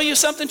I tell you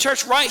something,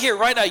 church? Right here,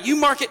 right now, you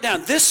mark it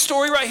down. This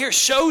story right here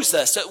shows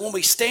us that when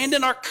we stand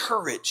in our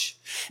courage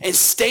and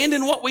stand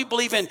in what we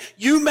believe in,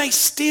 you may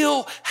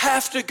still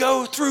have to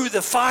go through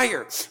the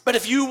fire. But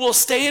if you will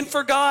stand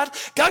for God,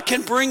 God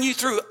can bring you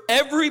through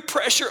every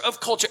pressure of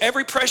culture,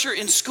 every pressure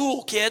in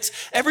school, kids,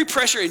 every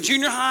pressure in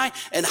junior high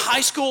and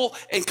high school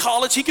and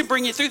college. He can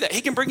bring you through that.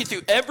 He can bring you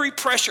through every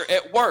pressure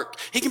at work.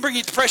 He can bring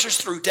you pressures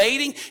through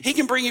dating. He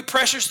can bring you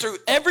pressures through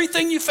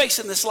everything you face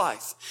in this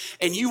life.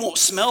 And you won't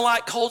smell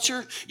like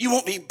culture. You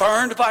won't be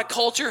burned by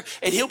culture.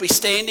 And he'll be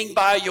standing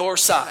by your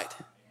side.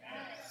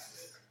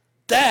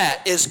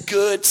 That is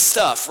good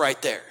stuff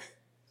right there.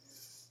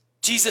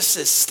 Jesus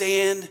says,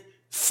 stand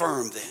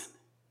firm then.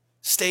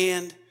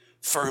 Stand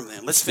firm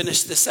then. Let's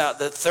finish this out.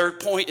 The third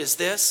point is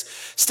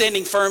this.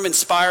 Standing firm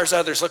inspires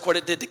others. Look what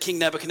it did to King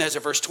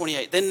Nebuchadnezzar, verse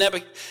 28. Then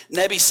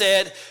Nebi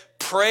said,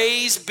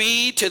 praise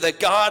be to the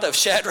God of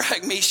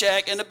Shadrach,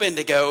 Meshach, and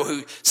Abednego,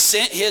 who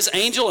sent his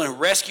angel and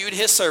rescued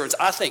his servants.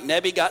 I think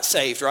Nebi got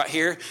saved right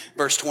here,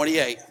 verse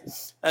 28.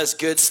 That's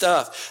good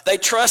stuff. They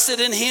trusted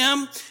in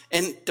him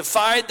and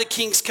defied the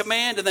king's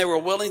command, and they were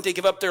willing to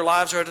give up their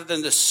lives rather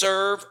than to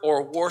serve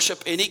or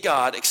worship any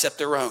god except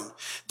their own.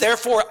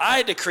 Therefore,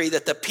 I decree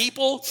that the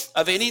people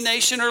of any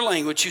nation or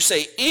language who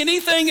say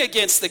anything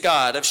against the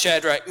God of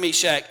Shadrach,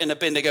 Meshach, and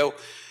Abednego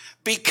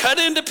be cut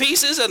into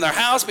pieces and their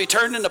house be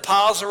turned into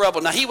piles of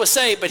rubble. Now, he was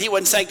saved, but he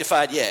wasn't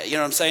sanctified yet. You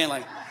know what I'm saying?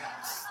 Like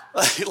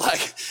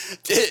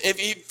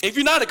if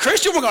you're not a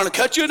Christian, we're going to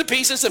cut you into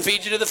pieces and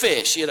feed you to the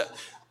fish, you know.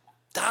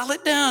 Dial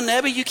it down,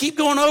 Nebi. You keep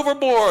going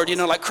overboard. You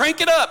know, like crank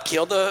it up.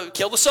 Kill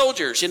the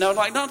soldiers. You know,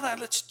 like no,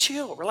 let's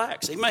chill,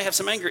 relax. He may have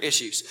some anger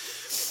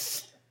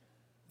issues.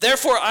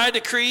 Therefore, I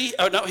decree.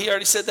 Oh no, he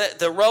already said that.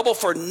 The rubble,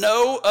 for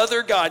no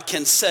other God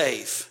can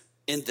save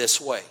in this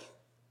way.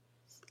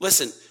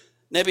 Listen,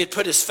 Nebi had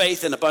put his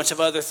faith in a bunch of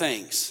other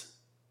things: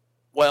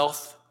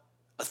 wealth,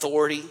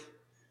 authority,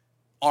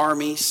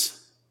 armies,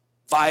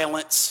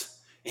 violence,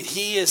 and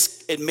he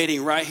is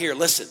admitting right here.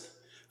 Listen,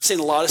 I've seen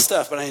a lot of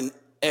stuff, but I ain't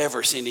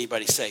ever seen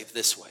anybody saved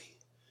this way.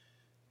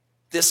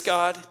 This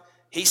God,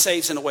 he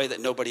saves in a way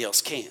that nobody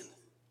else can.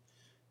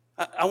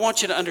 I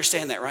want you to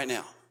understand that right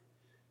now.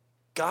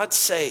 God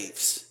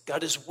saves.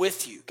 God is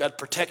with you. God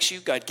protects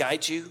you. God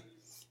guides you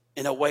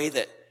in a way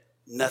that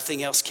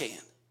nothing else can.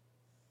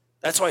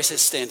 That's why he says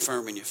stand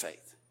firm in your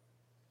faith.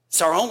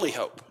 It's our only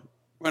hope.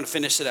 We're going to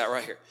finish it out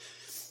right here.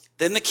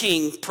 Then the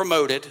king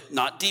promoted,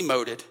 not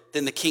demoted,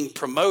 then the king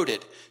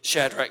promoted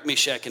Shadrach,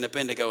 Meshach, and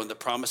Abednego in the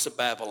promise of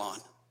Babylon.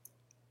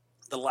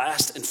 The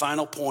last and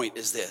final point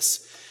is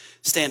this.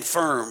 Stand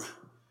firm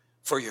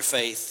for your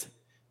faith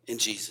in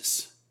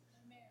Jesus.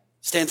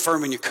 Stand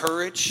firm in your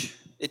courage.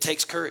 It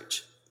takes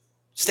courage.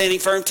 Standing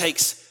firm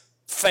takes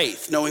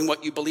faith, knowing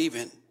what you believe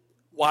in.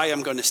 Why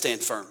I'm going to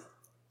stand firm.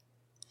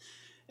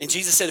 And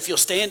Jesus said, if you'll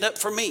stand up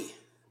for me,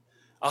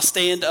 I'll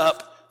stand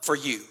up for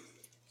you.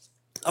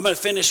 I'm going to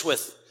finish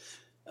with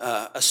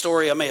a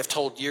story I may have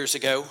told years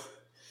ago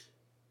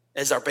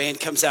as our band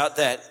comes out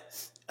that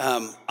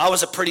I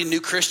was a pretty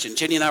new Christian.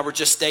 Jenny and I were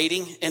just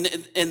dating. And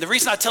the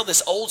reason I tell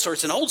this old story,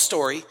 it's an old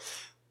story,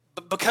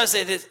 because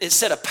it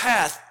set a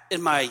path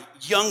in my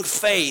young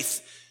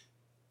faith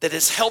that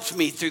has helped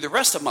me through the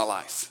rest of my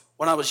life.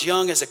 When I was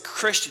young as a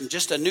Christian,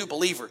 just a new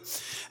believer.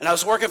 And I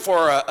was working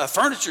for a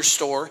furniture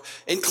store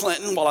in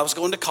Clinton while I was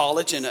going to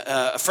college. And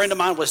a friend of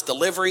mine was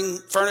delivering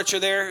furniture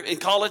there in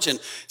college. And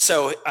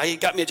so he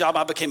got me a job.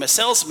 I became a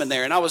salesman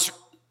there. And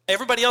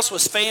everybody else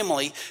was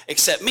family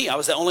except me. I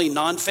was the only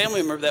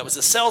non-family member that was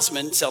a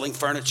salesman selling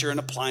furniture and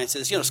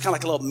appliances. You know, it's kind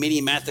of like a little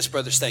mini Mathis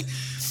Brothers thing.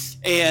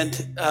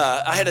 And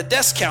I had a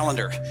desk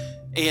calendar.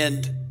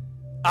 And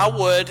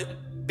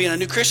being a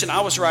new Christian,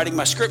 I was writing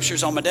my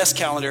scriptures on my desk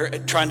calendar,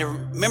 trying to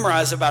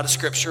memorize about a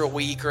scripture a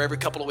week or every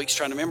couple of weeks,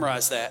 trying to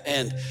memorize that.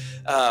 And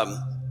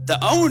the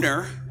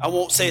owner, I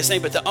won't say his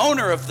name, but the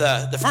owner of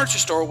the furniture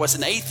store was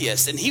an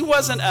atheist. And he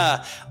wasn't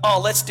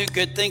let's do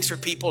good things for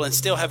people and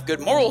still have good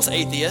morals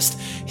atheist.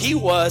 He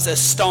was a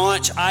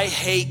staunch, I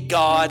hate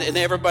God and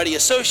everybody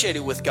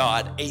associated with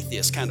God,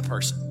 atheist kind of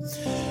person.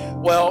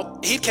 Well,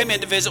 he came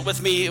in to visit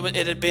with me.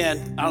 It had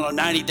been,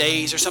 90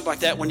 days or something like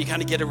that when you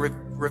kind of get a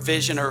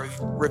revision or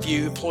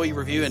review, employee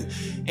review.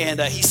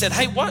 And he said,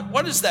 hey,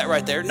 what is that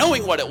right there?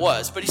 Knowing what it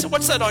was. But he said,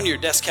 what's that on your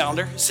desk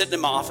calendar sitting in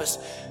my office?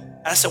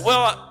 I said,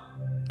 well,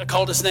 I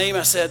called his name.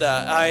 I said,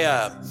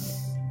 a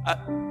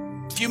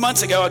few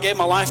months ago, I gave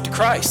my life to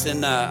Christ,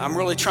 and I'm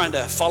really trying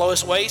to follow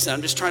his ways, and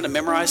I'm just trying to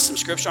memorize some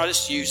scripture. I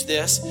just use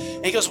this.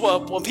 And he goes,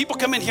 well, when people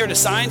come in here to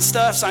sign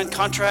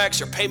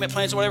contracts or payment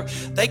plans or whatever,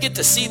 they get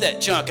to see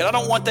that junk, and I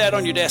don't want that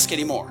on your desk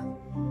anymore.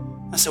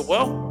 I said,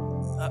 well,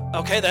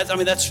 okay, that's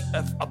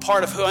a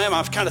part of who I am.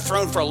 I'm kind of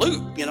thrown for a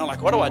loop,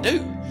 like, what do I do?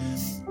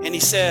 And he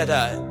said,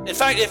 in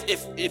fact,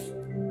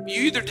 if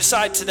you either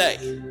decide today,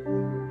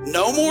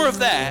 no more of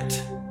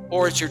that,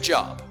 or it's your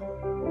job.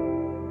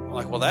 I'm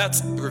like, well,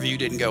 that review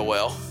didn't go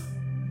well.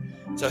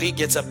 So he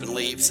gets up and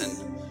leaves, and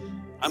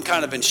I'm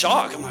kind of in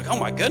shock. I'm like, oh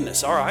my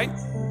goodness, all right.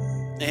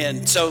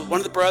 And so one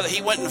of the brothers,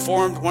 he went and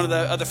informed one of the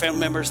other family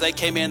members. They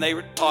came in, they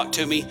talked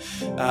to me.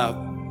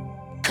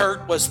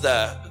 Kurt was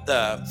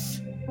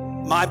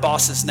my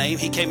boss's name.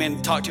 He came in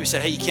and talked to me,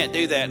 said, hey, you can't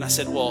do that. And I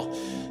said, well,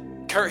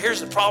 Kurt,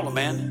 here's the problem,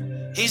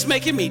 man. He's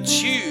making me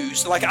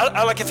choose. Like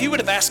if he would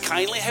have asked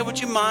kindly, hey, would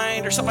you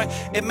mind, or something,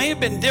 it may have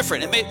been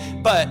different.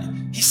 But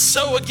he's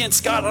so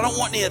against God. I don't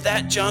want any of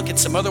that junk and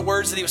some other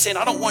words that he was saying.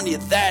 I don't want any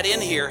of that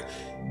in here.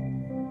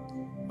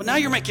 Well, now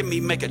you're making me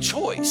make a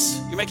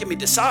choice. You're making me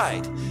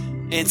decide.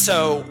 And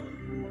so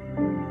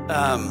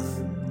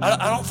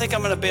I don't think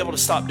I'm going to be able to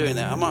stop doing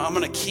that. I'm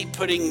going to keep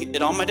putting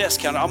it on my desk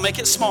counter. I'll make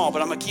it small, but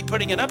I'm going to keep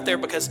putting it up there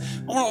because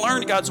I want to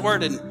learn God's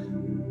word.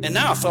 And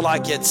now I feel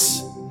like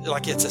it's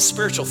a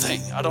spiritual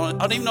thing. I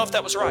don't even know if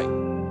that was right.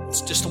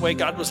 It's just the way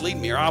God was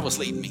leading me, or I was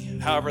leading me,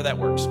 however that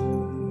works.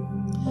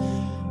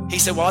 He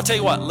said, well, I'll tell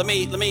you what, let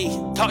me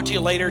talk to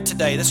you later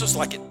today. This was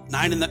like at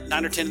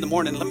 9 or 10 in the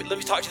morning. Let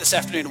me talk to you this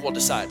afternoon and we'll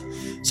decide.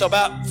 So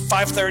about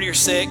 5:30 or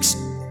 6,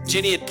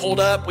 Jenny had pulled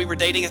up. We were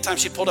dating at the time.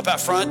 She pulled up out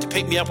front to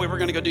pick me up. We were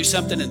going to go do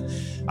something. And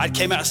I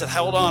came out and said,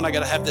 hold on, I got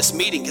to have this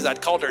meeting, because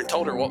I'd called her and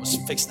told her what was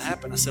fixing to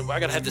happen. I said, well,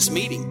 I got to have this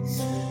meeting.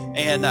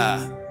 And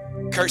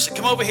Kurt said,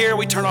 come over here.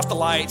 We turn off the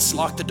lights,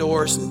 lock the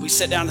doors, and we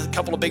sit down in a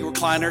couple of big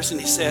recliners. And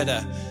he said,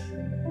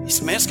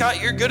 man,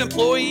 Scott, you're a good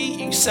employee. You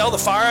can sell the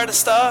fire out of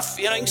stuff.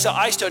 You can sell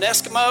ice to an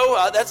Eskimo.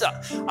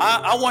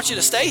 I want you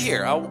to stay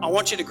here. I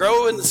want you to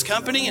grow in this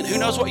company, and who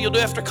knows what you'll do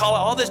after college.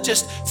 All this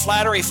just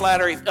flattery,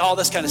 all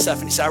this kind of stuff.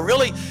 And he said,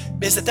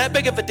 is it that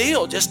big of a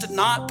deal just to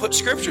not put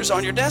scriptures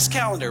on your desk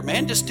calendar?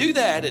 Man, just do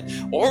that.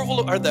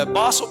 Or the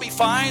boss will be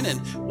fine,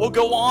 and we'll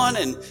go on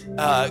and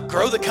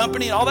grow the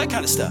company and all that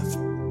kind of stuff.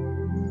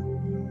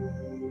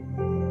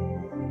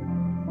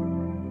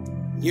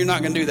 You're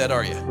not going to do that,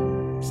 are you?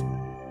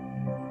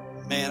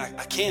 Man,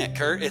 I can't,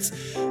 Kurt.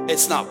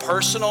 It's not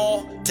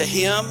personal to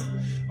him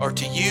or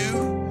to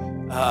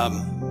you,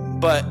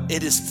 but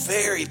it is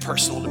very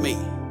personal to me.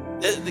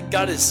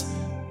 God has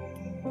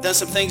done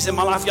some things in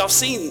my life y'all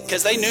seen,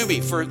 because they've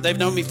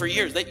known me for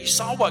years. You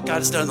saw what God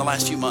has done in the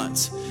last few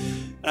months.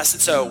 And I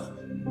said, so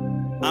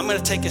I'm going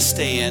to take a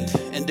stand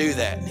and do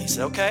that. And he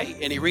said, okay.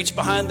 And he reached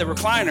behind the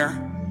recliner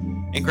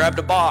and grabbed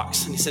a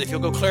box. And he said, if you'll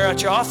go clear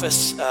out your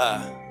office,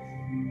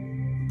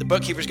 the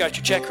bookkeeper's got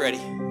your check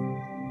ready.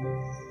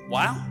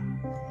 Wow.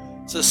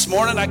 So this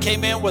morning I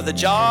came in with a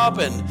job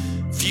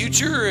and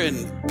future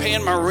and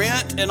paying my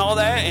rent and all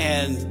that,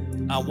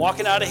 and I'm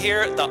walking out of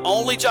here, the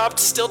only job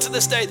still to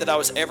this day that I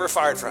was ever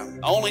fired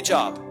from. Only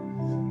job.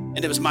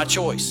 And it was my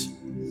choice.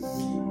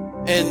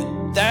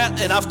 And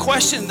I've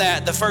questioned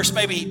that the first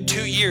maybe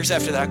 2 years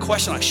after that. I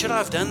questioned, like, should I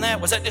have done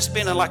that? Was that just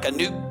being like a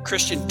new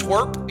Christian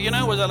twerp?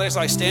 Was that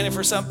like standing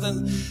for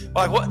something?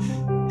 Like what?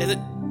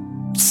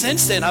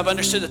 Since then, I've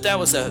understood that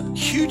was a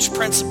huge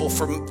principle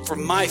for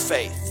my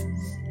faith.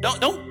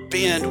 Don't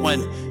bend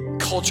when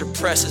culture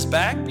presses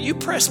back. You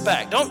press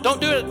back. Don't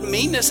do it with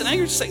meanness and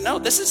anger. Just say, no,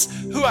 this is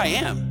who I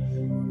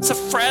am. It's a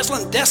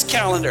frazzling desk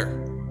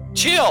calendar.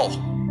 Chill.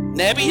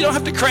 Nebby, you don't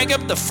have to crank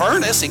up the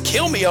furnace and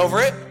kill me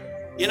over it.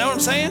 You know what I'm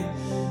saying?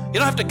 You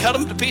don't have to cut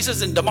them to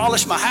pieces and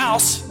demolish my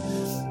house.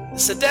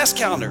 It's a desk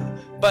calendar.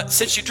 But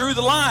since you drew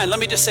the line, let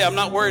me just say I'm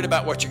not worried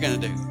about what you're going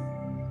to do.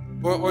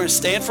 We're going to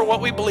stand for what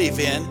we believe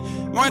in.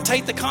 We're going to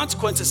take the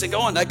consequences and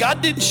go on. Now,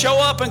 God didn't show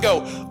up and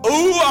go,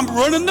 oh, I'm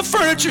running the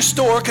furniture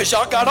store because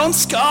y'all got on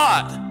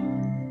Scott.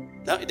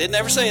 No, he didn't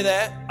ever say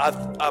that.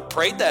 I've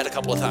prayed that a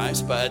couple of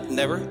times, but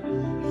never.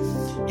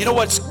 You know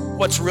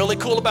what's really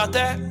cool about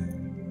that?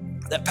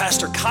 That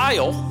Pastor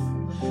Kyle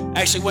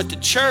actually went to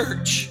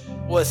church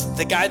with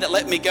the guy that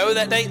let me go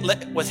that day,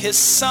 with his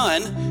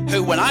son,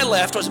 who when I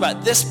left was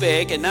about this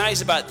big, and now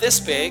he's about this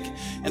big.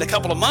 And a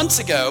couple of months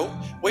ago,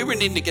 we were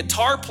needing a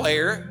guitar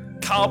player.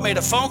 Kyle made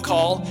a phone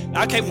call.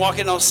 I came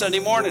walking on Sunday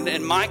morning,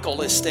 and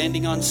Michael is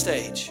standing on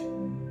stage.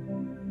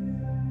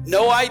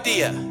 No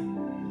idea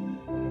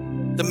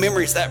the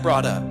memories that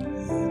brought up,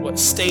 what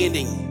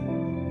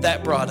standing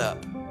that brought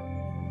up.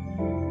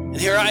 And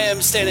here I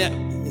am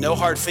standing, no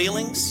hard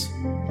feelings,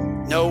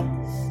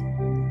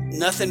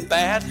 nothing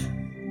bad.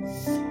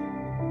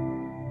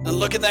 And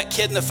look at that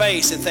kid in the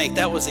face and think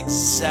that was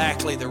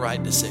exactly the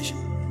right decision.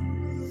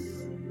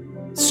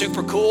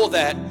 Super cool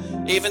that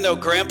even though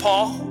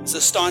Grandpa is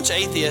a staunch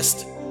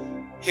atheist,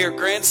 here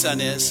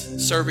grandson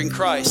is serving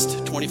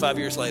Christ 25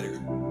 years later.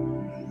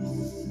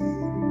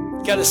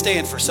 Got to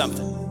stand for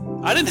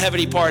something. I didn't have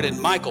any part in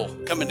Michael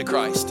coming to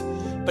Christ,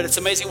 but it's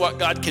amazing what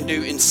God can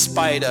do in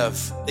spite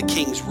of the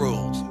king's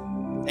rules.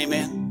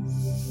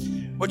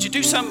 Amen. Would you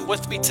do something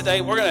with me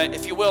today? We're gonna,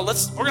 if you will,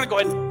 we're gonna go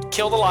ahead and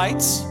kill the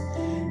lights.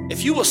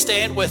 If you will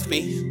stand with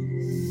me.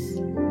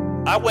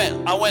 I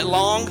went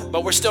long,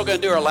 but we're still gonna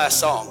do our last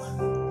song.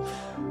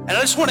 And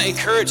I just want to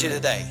encourage you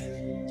today.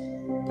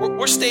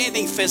 We're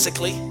standing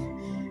physically.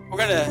 We're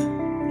going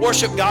to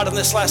worship God on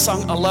this last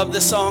song. I love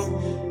this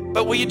song.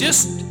 But will you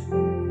just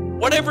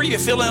whatever you're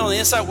feeling on the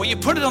inside, will you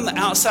put it on the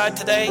outside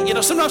today? You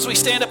know, sometimes we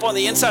stand up on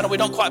the inside and we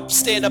don't quite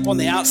stand up on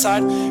the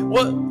outside.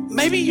 Well,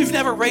 maybe you've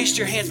never raised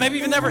your hands. Maybe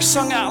you've never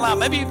sung out loud.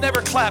 Maybe you've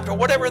never clapped or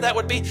whatever that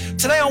would be.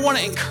 Today, I want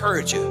to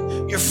encourage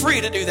you. You're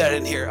free to do that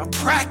in here.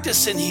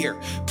 Practice in here.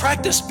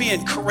 Practice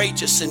being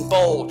courageous and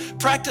bold.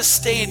 Practice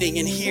standing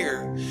in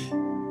here.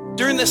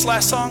 During this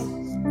last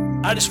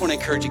song, I just want to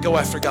encourage you, go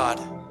after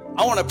God.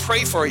 I want to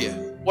pray for you.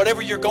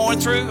 Whatever you're going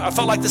through, I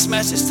felt like this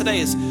message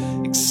today is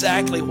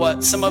exactly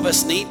what some of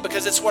us need,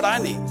 because it's what I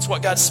need. It's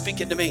what God's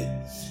speaking to me.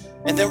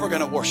 And then we're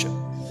going to worship.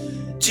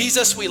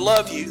 Jesus, we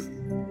love you.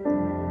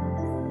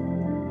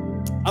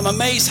 I'm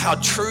amazed how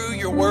true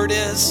your word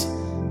is.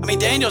 I mean,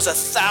 Daniel's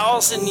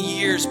 1,000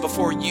 years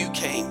before you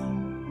came.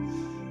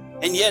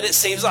 And yet it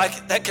seems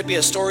like that could be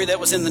a story that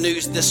was in the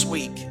news this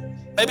week.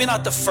 Maybe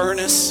not the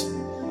furnace,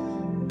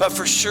 but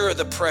for sure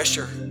the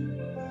pressure.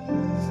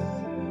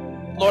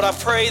 Lord, I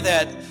pray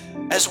that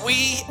as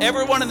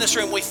everyone in this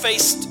room, we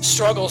faced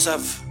struggles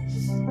of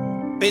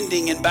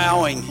bending and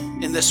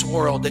bowing in this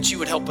world, that you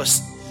would help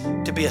us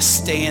to be a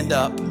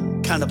stand-up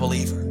kind of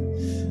believer.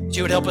 That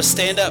you would help us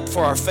stand up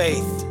for our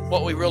faith,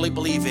 what we really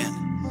believe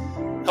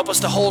in. Help us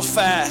to hold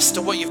fast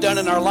to what you've done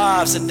in our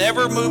lives and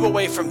never move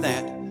away from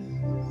that.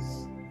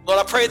 Lord,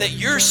 I pray that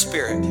your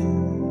Spirit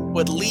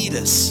would lead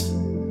us,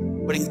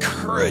 would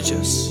encourage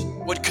us,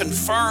 would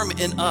confirm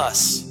in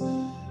us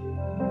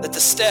that the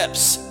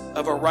steps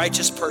of a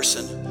righteous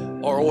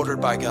person are ordered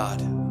by God.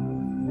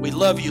 We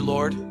love you,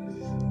 Lord.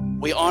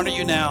 We honor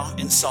you now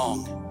in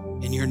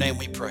song. In your name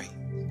we pray.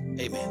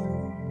 Amen.